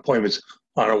these appointments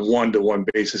on a one-to-one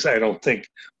basis. I don't think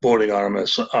voting on them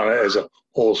as a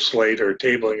whole slate or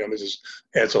tabling them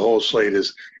as a whole slate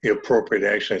is the appropriate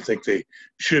action. I think they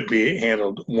should be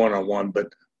handled one-on-one,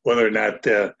 but whether or not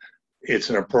it's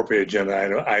an appropriate agenda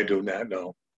item, I do not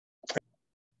know.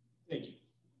 Thank you.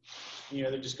 Any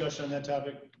other discussion on that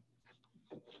topic?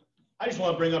 I just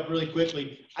want to bring up really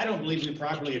quickly, I don't believe we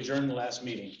properly adjourned the last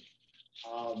meeting.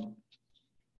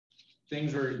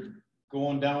 Things were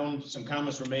going down, some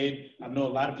comments were made. I know a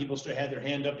lot of people still had their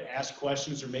hand up to ask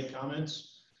questions or make comments.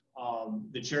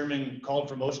 The chairman called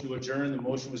for motion to adjourn. The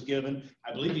motion was given.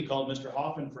 I believe he called Mr.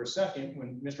 Hoffman for a second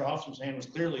when Mr. Hoffman's hand was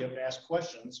clearly up to ask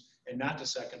questions and not to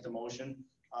second the motion.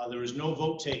 There was no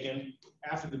vote taken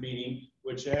after the meeting,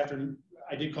 which after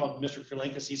I did call Mr.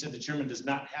 Kurlinkus, he said the chairman does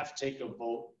not have to take a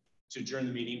vote to adjourn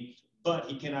the meeting, but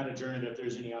he cannot adjourn it if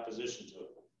there's any opposition to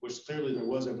it, which clearly there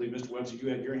was. I believe Mr. Webster, you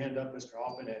had your hand up, Mr.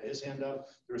 Hoffman had his hand up.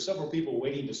 There were several people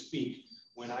waiting to speak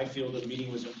when I feel the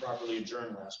meeting was improperly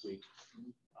adjourned last week.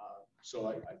 So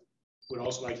I would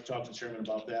also like to talk to the chairman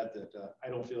about that I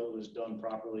don't feel it was done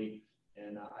properly,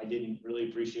 and I didn't really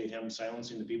appreciate him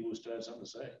silencing the people who still had something to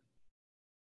say.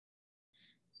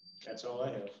 That's all I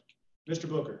have. Mr.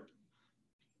 Booker.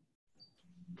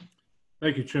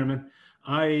 Thank you, Chairman.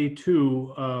 I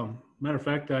too, matter of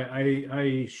fact,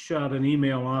 I shot an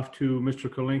email off to Mr.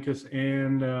 Kurlinkus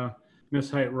and Ms.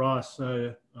 Height Ross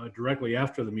directly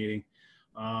after the meeting.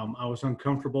 I was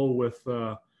uncomfortable with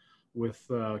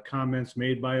comments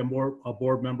made by a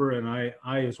board member, and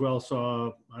I as well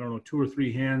saw, I don't know, 2 or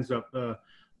 3 hands up that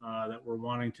were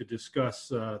wanting to discuss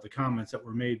the comments that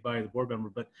were made by the board member.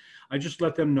 But I just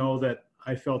let them know that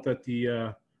I felt that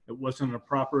it wasn't a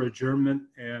proper adjournment,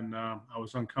 and I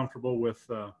was uncomfortable with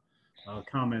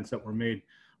comments that were made.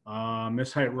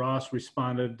 Ms. Height Ross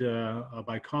responded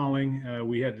by calling.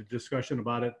 We had a discussion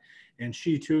about it, and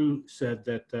she too said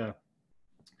that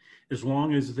as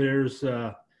long as there's,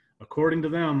 according to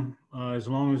them, as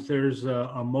long as there's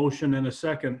a motion and a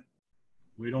second,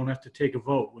 we don't have to take a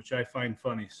vote, which I find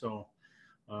funny. So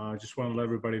I just want to let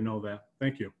everybody know that.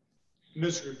 Thank you.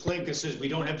 Mr. Klinka says we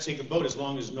don't have to take a vote as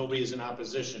long as nobody is in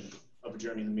opposition of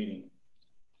adjourning the meeting.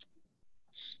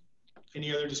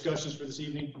 Any other discussions for this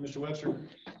evening, Mr. Webster?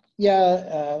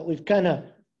 Yeah, we've kind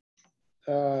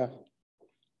of,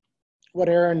 what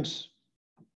Aaron's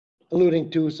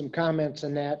alluding to, some comments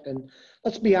and that, and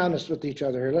let's be honest with each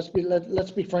other here.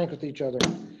 Let's be frank with each other.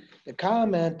 The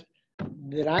comment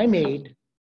that I made,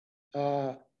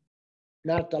 not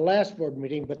at the last board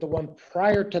meeting, but the one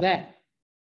prior to that,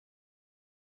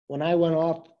 when I went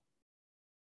off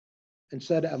and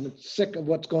said I'm sick of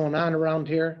what's going on around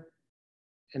here,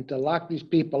 and to lock these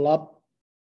people up,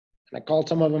 and I called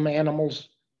some of them animals,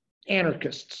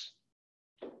 anarchists,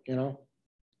 you know.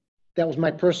 That was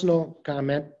my personal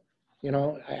comment. You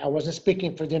know, I wasn't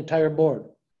speaking for the entire board.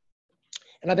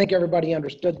 And I think everybody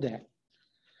understood that.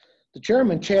 The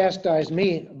chairman chastised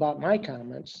me about my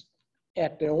comments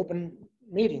at the open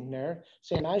meeting there,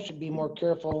 saying I should be more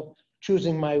careful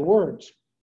choosing my words.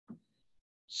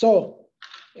 So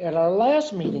at our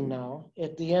last meeting now,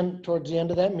 at the end, towards the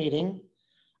end of that meeting,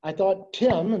 I thought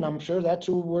Tim, and I'm sure that's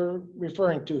who we're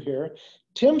referring to here,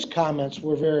 Tim's comments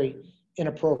were very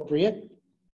inappropriate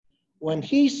when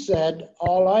he said,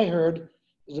 all I heard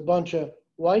is a bunch of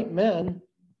white men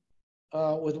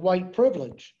with white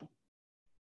privilege.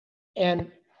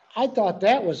 And I thought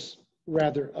that was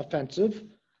rather offensive.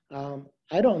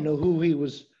 I don't know who he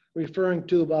was referring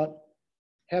to about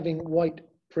having white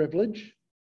privilege.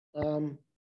 You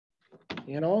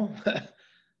know,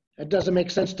 it doesn't make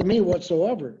sense to me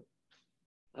whatsoever.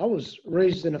 I was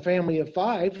raised in a family of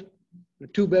 5, in a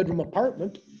 2-bedroom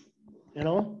apartment, you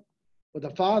know, with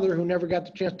a father who never got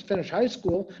the chance to finish high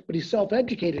school, but he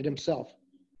self-educated himself.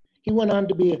 He went on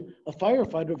to be a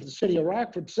firefighter for the city of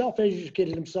Rockford,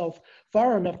 self-educated himself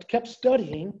far enough to keep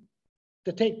studying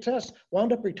to take tests,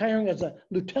 wound up retiring as a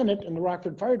lieutenant in the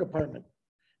Rockford Fire Department,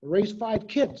 raised 5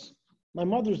 kids. My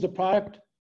mother's the product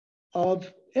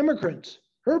of immigrants.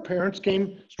 Her parents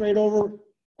came straight over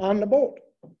on the boat.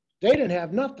 They didn't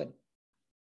have nothing.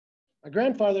 My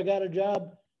grandfather got a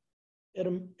job at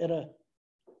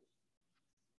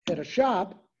a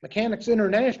shop, Mechanics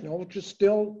International, which is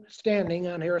still standing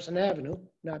on Harrison Avenue,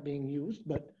 not being used,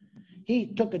 but he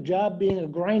took a job being a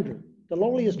grinder, the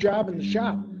lowliest job in the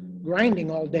shop, grinding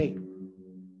all day.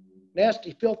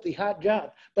 Nasty, filthy, hot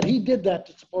job. But he did that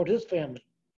to support his family.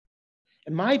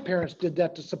 And my parents did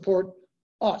that to support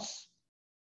us.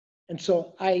 And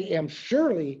so I am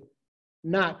surely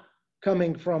not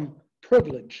coming from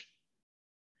privilege.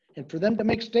 And for them to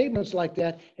make statements like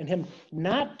that and him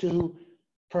not to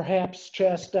perhaps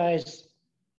chastise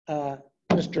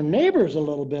Mr. Neighbors a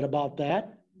little bit about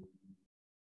that,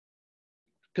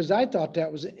 because I thought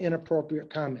that was an inappropriate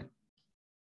comment.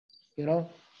 You know,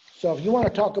 so if you want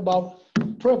to talk about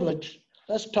privilege,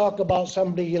 let's talk about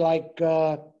somebody like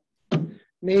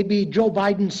maybe Joe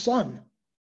Biden's son.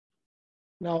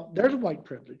 Now, there's white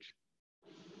privilege.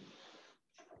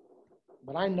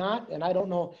 But I'm not, and I don't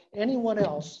know anyone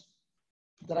else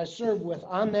that I served with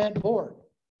on that board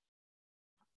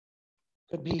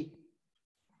could be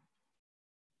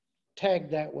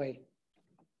tagged that way.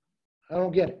 I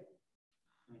don't get it.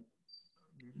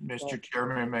 Mr.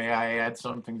 Chairman, may I add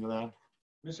something to that?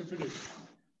 Mr. Producer.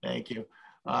 Thank you.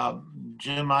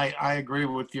 Jim, I agree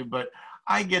with you, but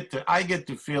I get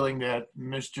the feeling that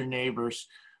Mr. Neighbors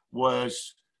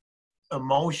was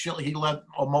emotional. He let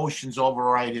emotions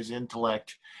override his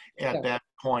intellect at that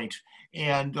point.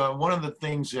 And one of the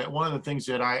things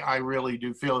that I really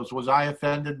do feel is, was I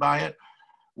offended by it?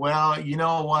 Well, you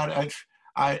know what?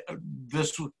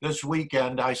 This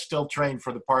weekend I still train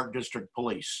for the Park District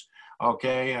Police.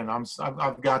 Okay, and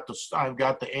I've got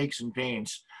the aches and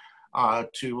pains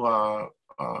to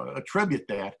attribute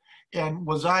that. And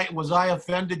was I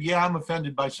offended? Yeah, I'm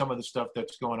offended by some of the stuff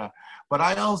that's going on. But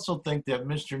I also think that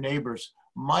Mr. Neighbors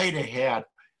might have had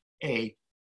a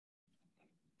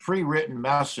pre-written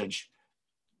message,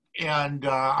 and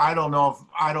I don't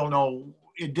know.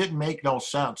 It didn't make no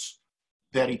sense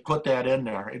that he put that in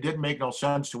there. It didn't make no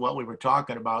sense to what we were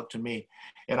talking about to me.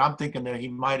 And I'm thinking that he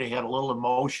might have had a little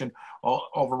emotion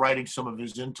overriding some of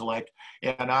his intellect.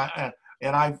 And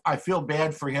I feel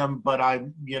bad for him, but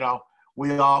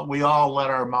we all let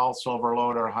our mouths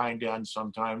overload our hind end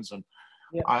sometimes. And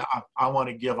Yeah. I want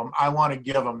to give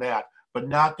him that, but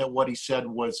not that what he said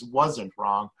wasn't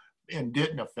wrong and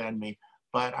didn't offend me.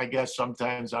 But I guess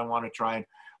sometimes I want to try and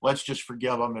let's just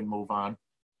forgive him and move on.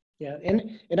 Yeah,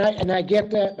 and I get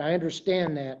that, I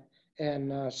understand that.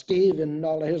 And Steve, in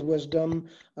all of his wisdom,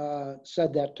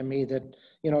 said that to me, that,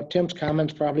 Tim's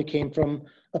comments probably came from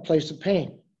a place of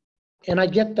pain. And I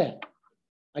get that.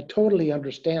 I totally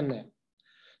understand that.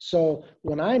 So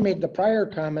when I made the prior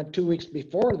comment 2 weeks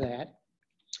before that,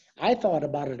 I thought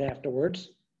about it afterwards.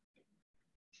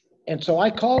 And so I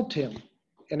called Tim,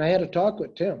 and I had a talk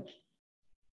with Tim.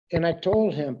 And I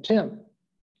told him, Tim,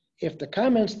 if the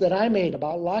comments that I made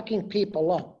about locking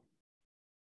people up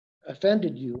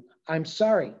offended you, I'm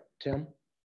sorry, Tim.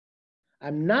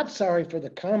 I'm not sorry for the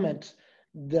comments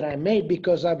that I made,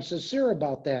 because I'm sincere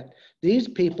about that. These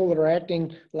people that are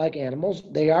acting like animals,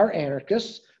 they are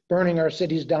anarchists, burning our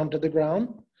cities down to the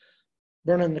ground,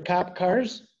 burning the cop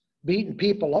cars, beating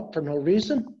people up for no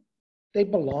reason. They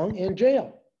belong in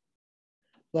jail.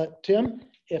 But Tim,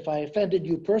 if I offended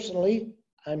you personally,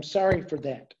 I'm sorry for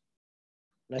that.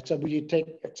 And I said, will you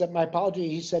accept my apology?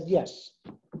 He said, yes.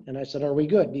 And I said, are we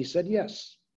good? And he said,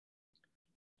 yes.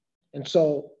 And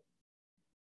so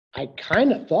I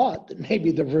kind of thought that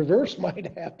maybe the reverse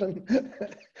might happen,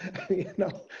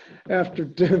 after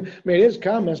Tim made his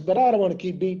comments, but I don't want to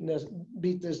keep beating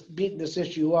this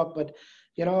issue up. But,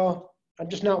 I'm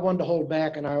just not one to hold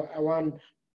back, and I want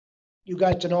you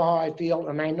guys to know how I feel.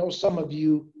 And I know some of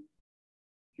you,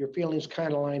 your feelings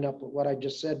kind of line up with what I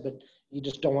just said, but you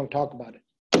just don't want to talk about it.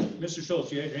 Mr.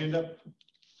 Schultz, you had your hand up?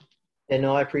 And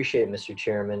no, I appreciate it, Mr.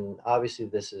 Chairman. Obviously,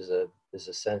 this is a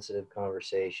sensitive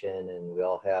conversation, and we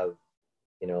all have,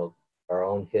 our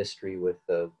own history with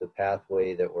the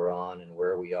pathway that we're on and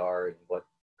where we are and what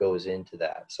goes into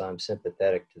that. So I'm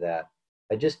sympathetic to that.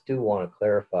 I just do want to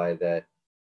clarify that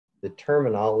the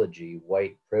terminology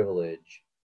white privilege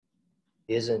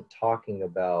isn't talking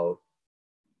about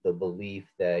the belief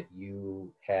that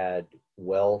you had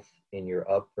wealth in your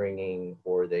upbringing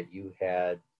or that you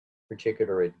had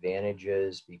particular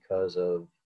advantages because of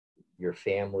your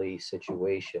family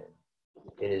situation.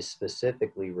 It is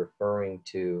specifically referring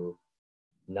to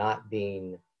not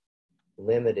being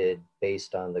limited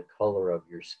based on the color of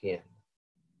your skin.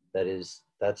 That's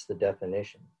the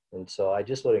definition. And so I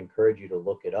just would encourage you to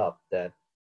look it up. That,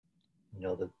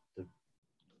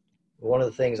 one of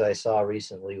the things I saw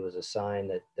recently was a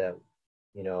sign that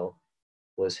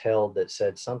was held that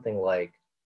said something like,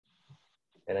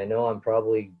 and I know I'm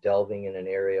probably delving in an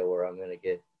area where I'm going to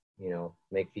get,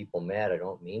 make people mad. I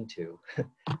don't mean to,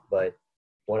 but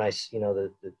when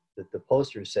the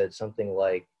poster said something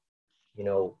like,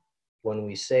 when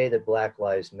we say that Black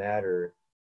Lives Matter,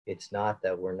 it's not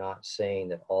that we're not saying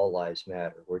that all lives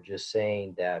matter. We're just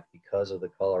saying that because of the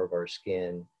color of our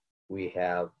skin, we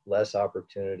have less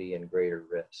opportunity and greater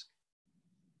risk.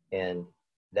 And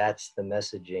that's the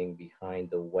messaging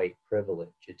behind the white privilege.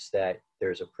 It's that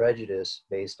there's a prejudice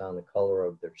based on the color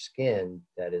of their skin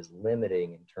that is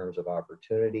limiting in terms of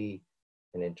opportunity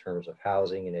and in terms of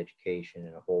housing and education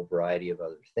and a whole variety of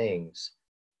other things.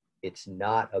 It's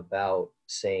not about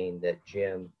saying that,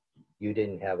 Jim, you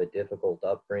didn't have a difficult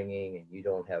upbringing and you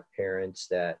don't have parents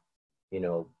that,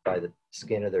 by the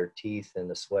skin of their teeth and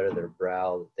the sweat of their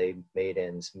brow, they made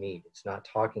ends meet. It's not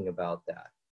talking about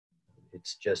that.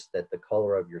 It's just that the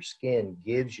color of your skin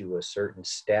gives you a certain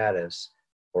status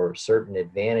or certain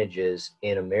advantages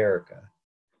in America.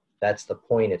 That's the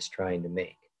point it's trying to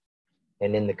make.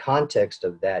 And in the context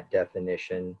of that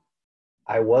definition,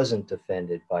 I wasn't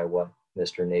offended by what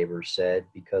Mr. Neighbors said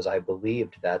because I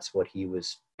believed that's what he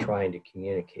was trying to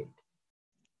communicate.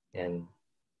 And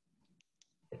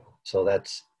so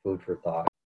that's food for thought.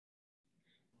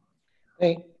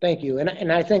 Thank you.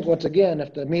 And I think, once again,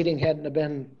 if the meeting hadn't have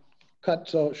been cut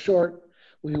so short,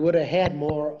 we would have had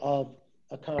more of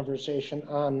a conversation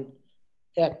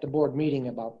at the board meeting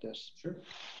about this. Sure.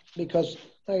 Because,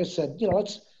 like I said,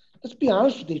 let's be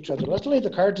honest with each other. Let's lay the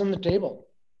cards on the table.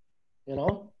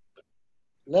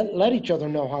 Let each other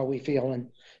know how we feel. And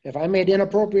if I made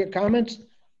inappropriate comments,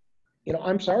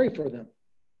 I'm sorry for them.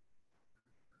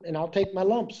 And I'll take my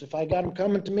lumps. If I got them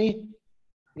coming to me,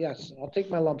 yes, I'll take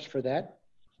my lumps for that.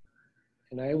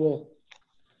 And I will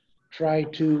try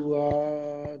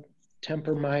to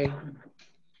temper my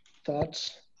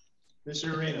thoughts.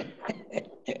 Mr. Arena.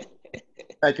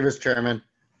 Thank you, Mr. Chairman.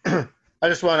 I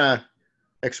just want to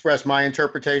express my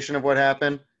interpretation of what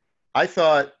happened. I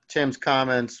thought Tim's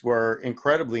comments were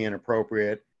incredibly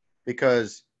inappropriate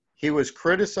because he was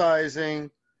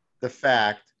criticizing the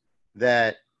fact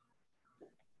that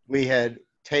we had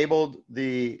tabled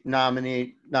the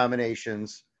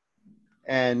nominations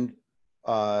and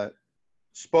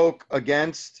spoke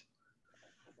against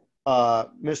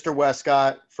Mr.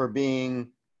 Westcott for being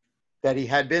that he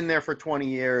had been there for 20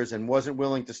 years and wasn't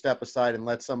willing to step aside and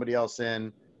let somebody else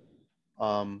in.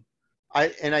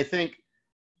 I think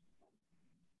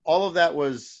all of that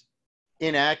was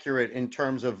inaccurate in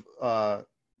terms of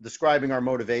describing our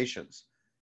motivations.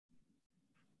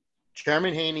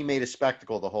 Chairman Haney made a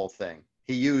spectacle of the whole thing.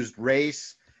 He used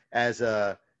race as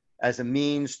a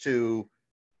means to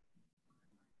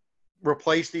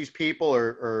replace these people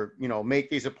or make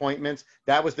these appointments.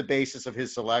 That was the basis of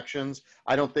his selections.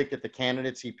 I don't think that the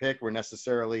candidates he picked were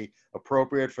necessarily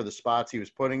appropriate for the spots he was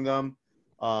putting them.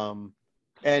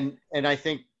 And I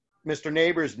think Mr.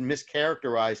 Neighbors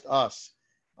mischaracterized us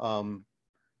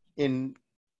in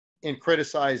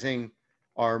criticizing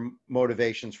our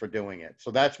motivations for doing it.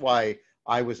 So that's why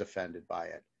I was offended by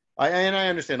it. And I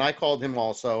understand. I called him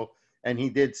also, and he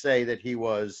did say that he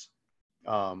was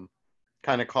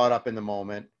kind of caught up in the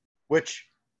moment, which,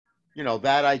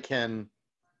 that I can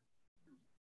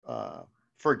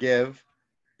forgive.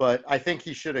 But I think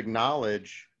he should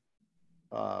acknowledge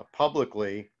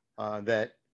publicly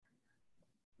that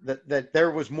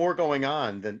there was more going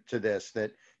on than to this,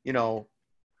 that,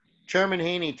 Chairman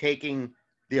Haney taking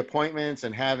the appointments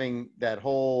and having that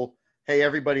whole, hey,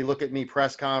 everybody look at me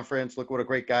press conference, look what a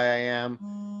great guy I am.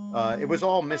 It was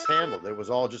all mishandled. It was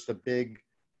all just a big,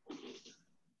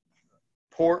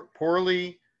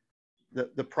 poorly,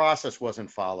 the process wasn't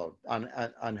followed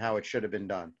on how it should have been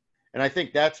done. And I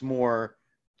think that's more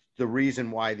the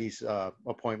reason why these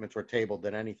appointments were tabled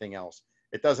than anything else.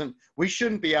 We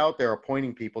shouldn't be out there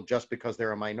appointing people just because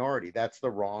they're a minority. That's the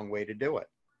wrong way to do it.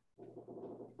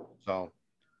 So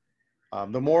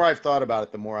the more I've thought about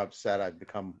it, the more upset I've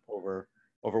become over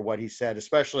what he said,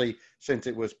 especially since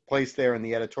it was placed there in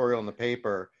the editorial in the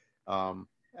paper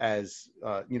as,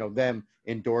 them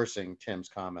endorsing Tim's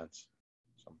comments.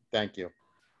 So thank you.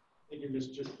 Thank you,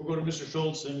 Mr. We'll go to Mr.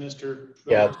 Schultz and Mr.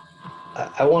 Yeah,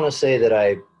 I want to say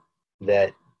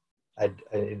that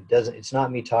it's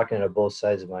not me talking out of both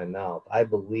sides of my mouth. I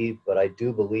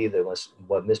do believe that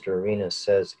what Mr. Arenas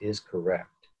says is correct.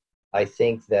 I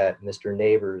think that Mr.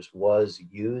 Neighbors was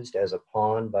used as a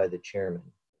pawn by the chairman,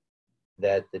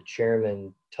 that the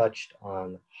chairman touched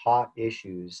on hot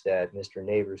issues that Mr.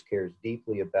 Neighbors cares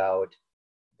deeply about,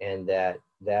 and that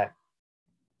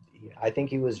I think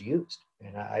he was used.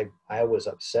 And I was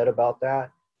upset about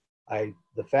that.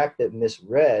 The fact that Miss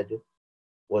Red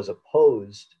was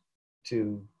opposed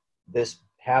to this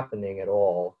happening at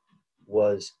all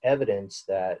was evidence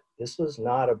that this was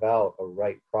not about a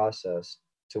right process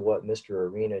to what Mr.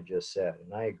 Arena just said.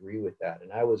 And I agree with that.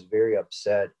 And I was very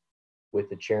upset with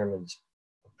the chairman's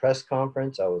press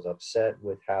conference. I was upset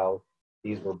with how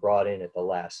these were brought in at the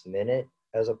last minute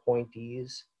as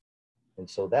appointees. And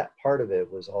so that part of it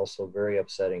was also very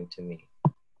upsetting to me.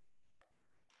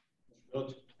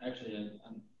 Actually,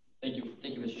 thank you,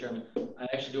 Mr. Chairman. I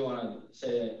actually do want to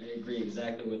say I agree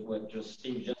exactly with what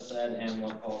Steve just said and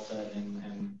what Paul said.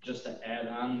 And just to add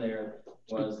on there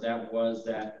was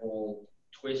that whole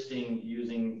twisting,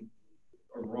 using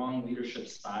a wrong leadership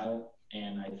style.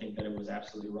 And I think that it was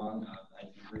absolutely wrong. I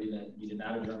agree that we did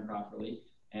not adjourn properly.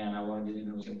 And I was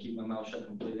going to keep my mouth shut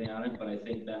completely on it. But I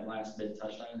think that last bit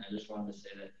touched on it. I just wanted to say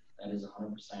that is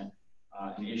 100%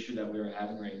 an issue that we are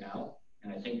having right now.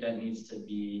 And I think that needs to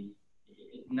be,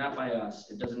 not by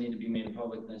us, it doesn't need to be made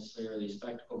public necessarily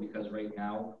spectacle, because right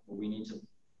now what we need to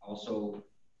also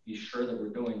be sure that we're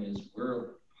doing is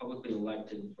we're publicly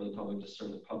elected for the public to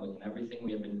serve the public, and everything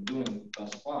we have been doing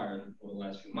thus far over the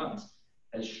last few months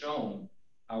has shown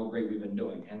how great we've been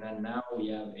doing. And then now we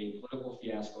have a political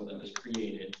fiasco that was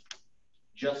created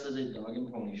just as a dog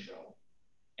and pony show,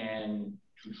 and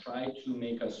to try to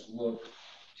make us look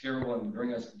terrible and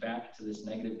bring us back to this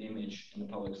negative image in the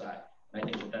public's eye. And I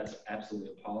think that that's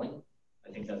absolutely appalling.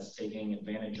 I think that's taking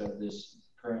advantage of this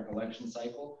current election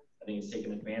cycle. I think it's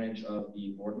taken advantage of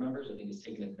the board members. I think it's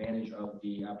taken advantage of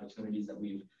the opportunities that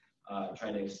we've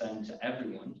tried to extend to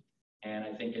everyone. And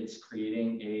I think it's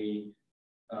creating a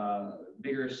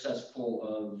bigger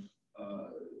cesspool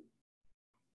of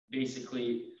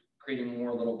basically creating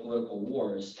more little political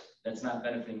wars that's not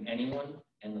benefiting anyone.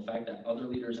 And the fact that other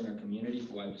leaders in our community,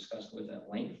 who I've discussed with at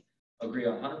length, agree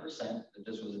 100% that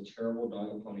this was a terrible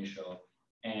dog and pony show,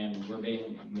 and we're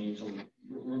being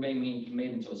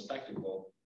made into a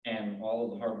spectacle And all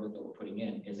of the hard work that we're putting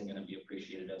in isn't going to be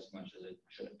appreciated as much as it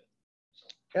should have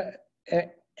been. So.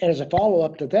 As a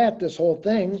follow-up to that, this whole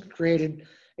thing created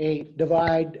a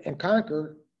divide and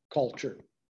conquer culture,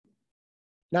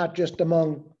 not just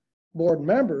among board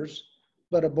members,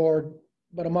 but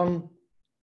among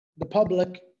the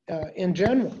public in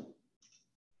general.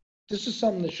 This is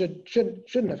something that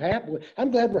shouldn't have happened. I'm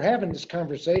glad we're having this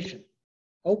conversation.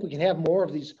 I hope we can have more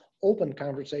of these open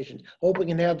conversations. I hope we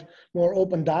can have more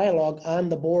open dialogue on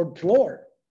the board floor.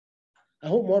 I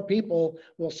hope more people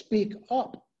will speak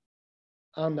up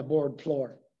on the board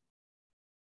floor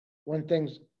when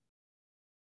things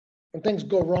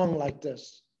go wrong like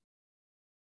this.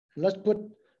 And let's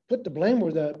put the blame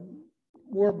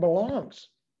where it belongs.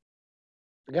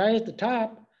 The guy at the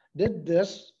top did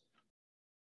this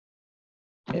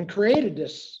and created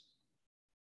this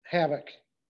havoc.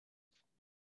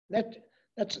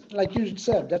 That's like you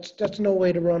said, that's no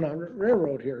way to run a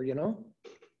railroad here, you know?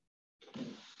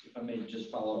 If I may just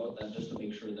follow up with that, just to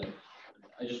make sure that,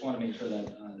 I just want to make sure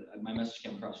that my message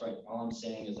came across right. All I'm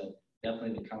saying is that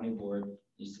definitely the county board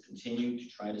needs to continue to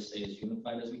try to stay as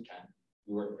unified as we can.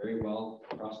 We work very well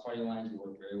across party lines. We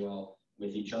work very well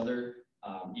with each other.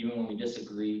 Even when we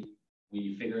disagree,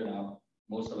 we figure it out.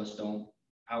 Most of us don't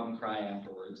out and cry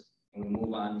afterwards, and we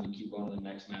move on and we keep going to the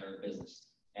next matter of business.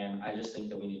 And I just think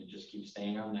that we need to just keep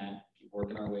staying on that, keep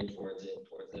working our way towards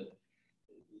the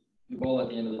goal at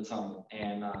the end of the tunnel.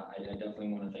 And I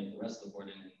definitely want to thank the rest of the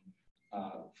board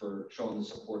for showing the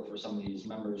support for some of these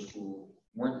members who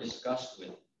weren't discussed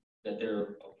with, that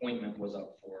their appointment was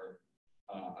up for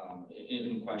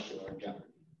in question or in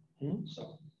jeopardy. Mm-hmm.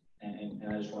 So, and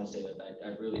I just want to say that I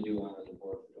really do honor the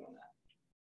board for doing that.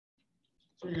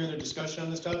 So you're in a discussion on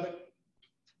this topic?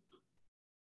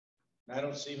 I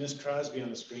don't see Miss Crosby on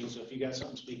the screen, so if you got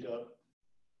something, speak up.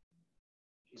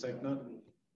 He's like, nothing.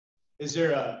 Is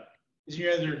there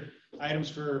other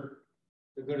items to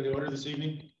go to the order this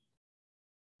evening?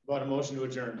 About a motion to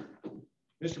adjourn.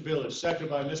 Mr. Billage, seconded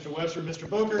by Mr. Webster. Mr.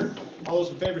 Booker, all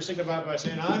those in favor signify by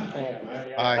saying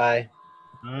aye. Aye.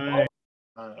 Aye.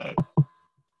 Aye.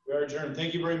 We are adjourned.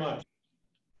 Thank you very much.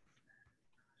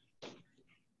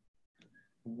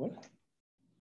 What?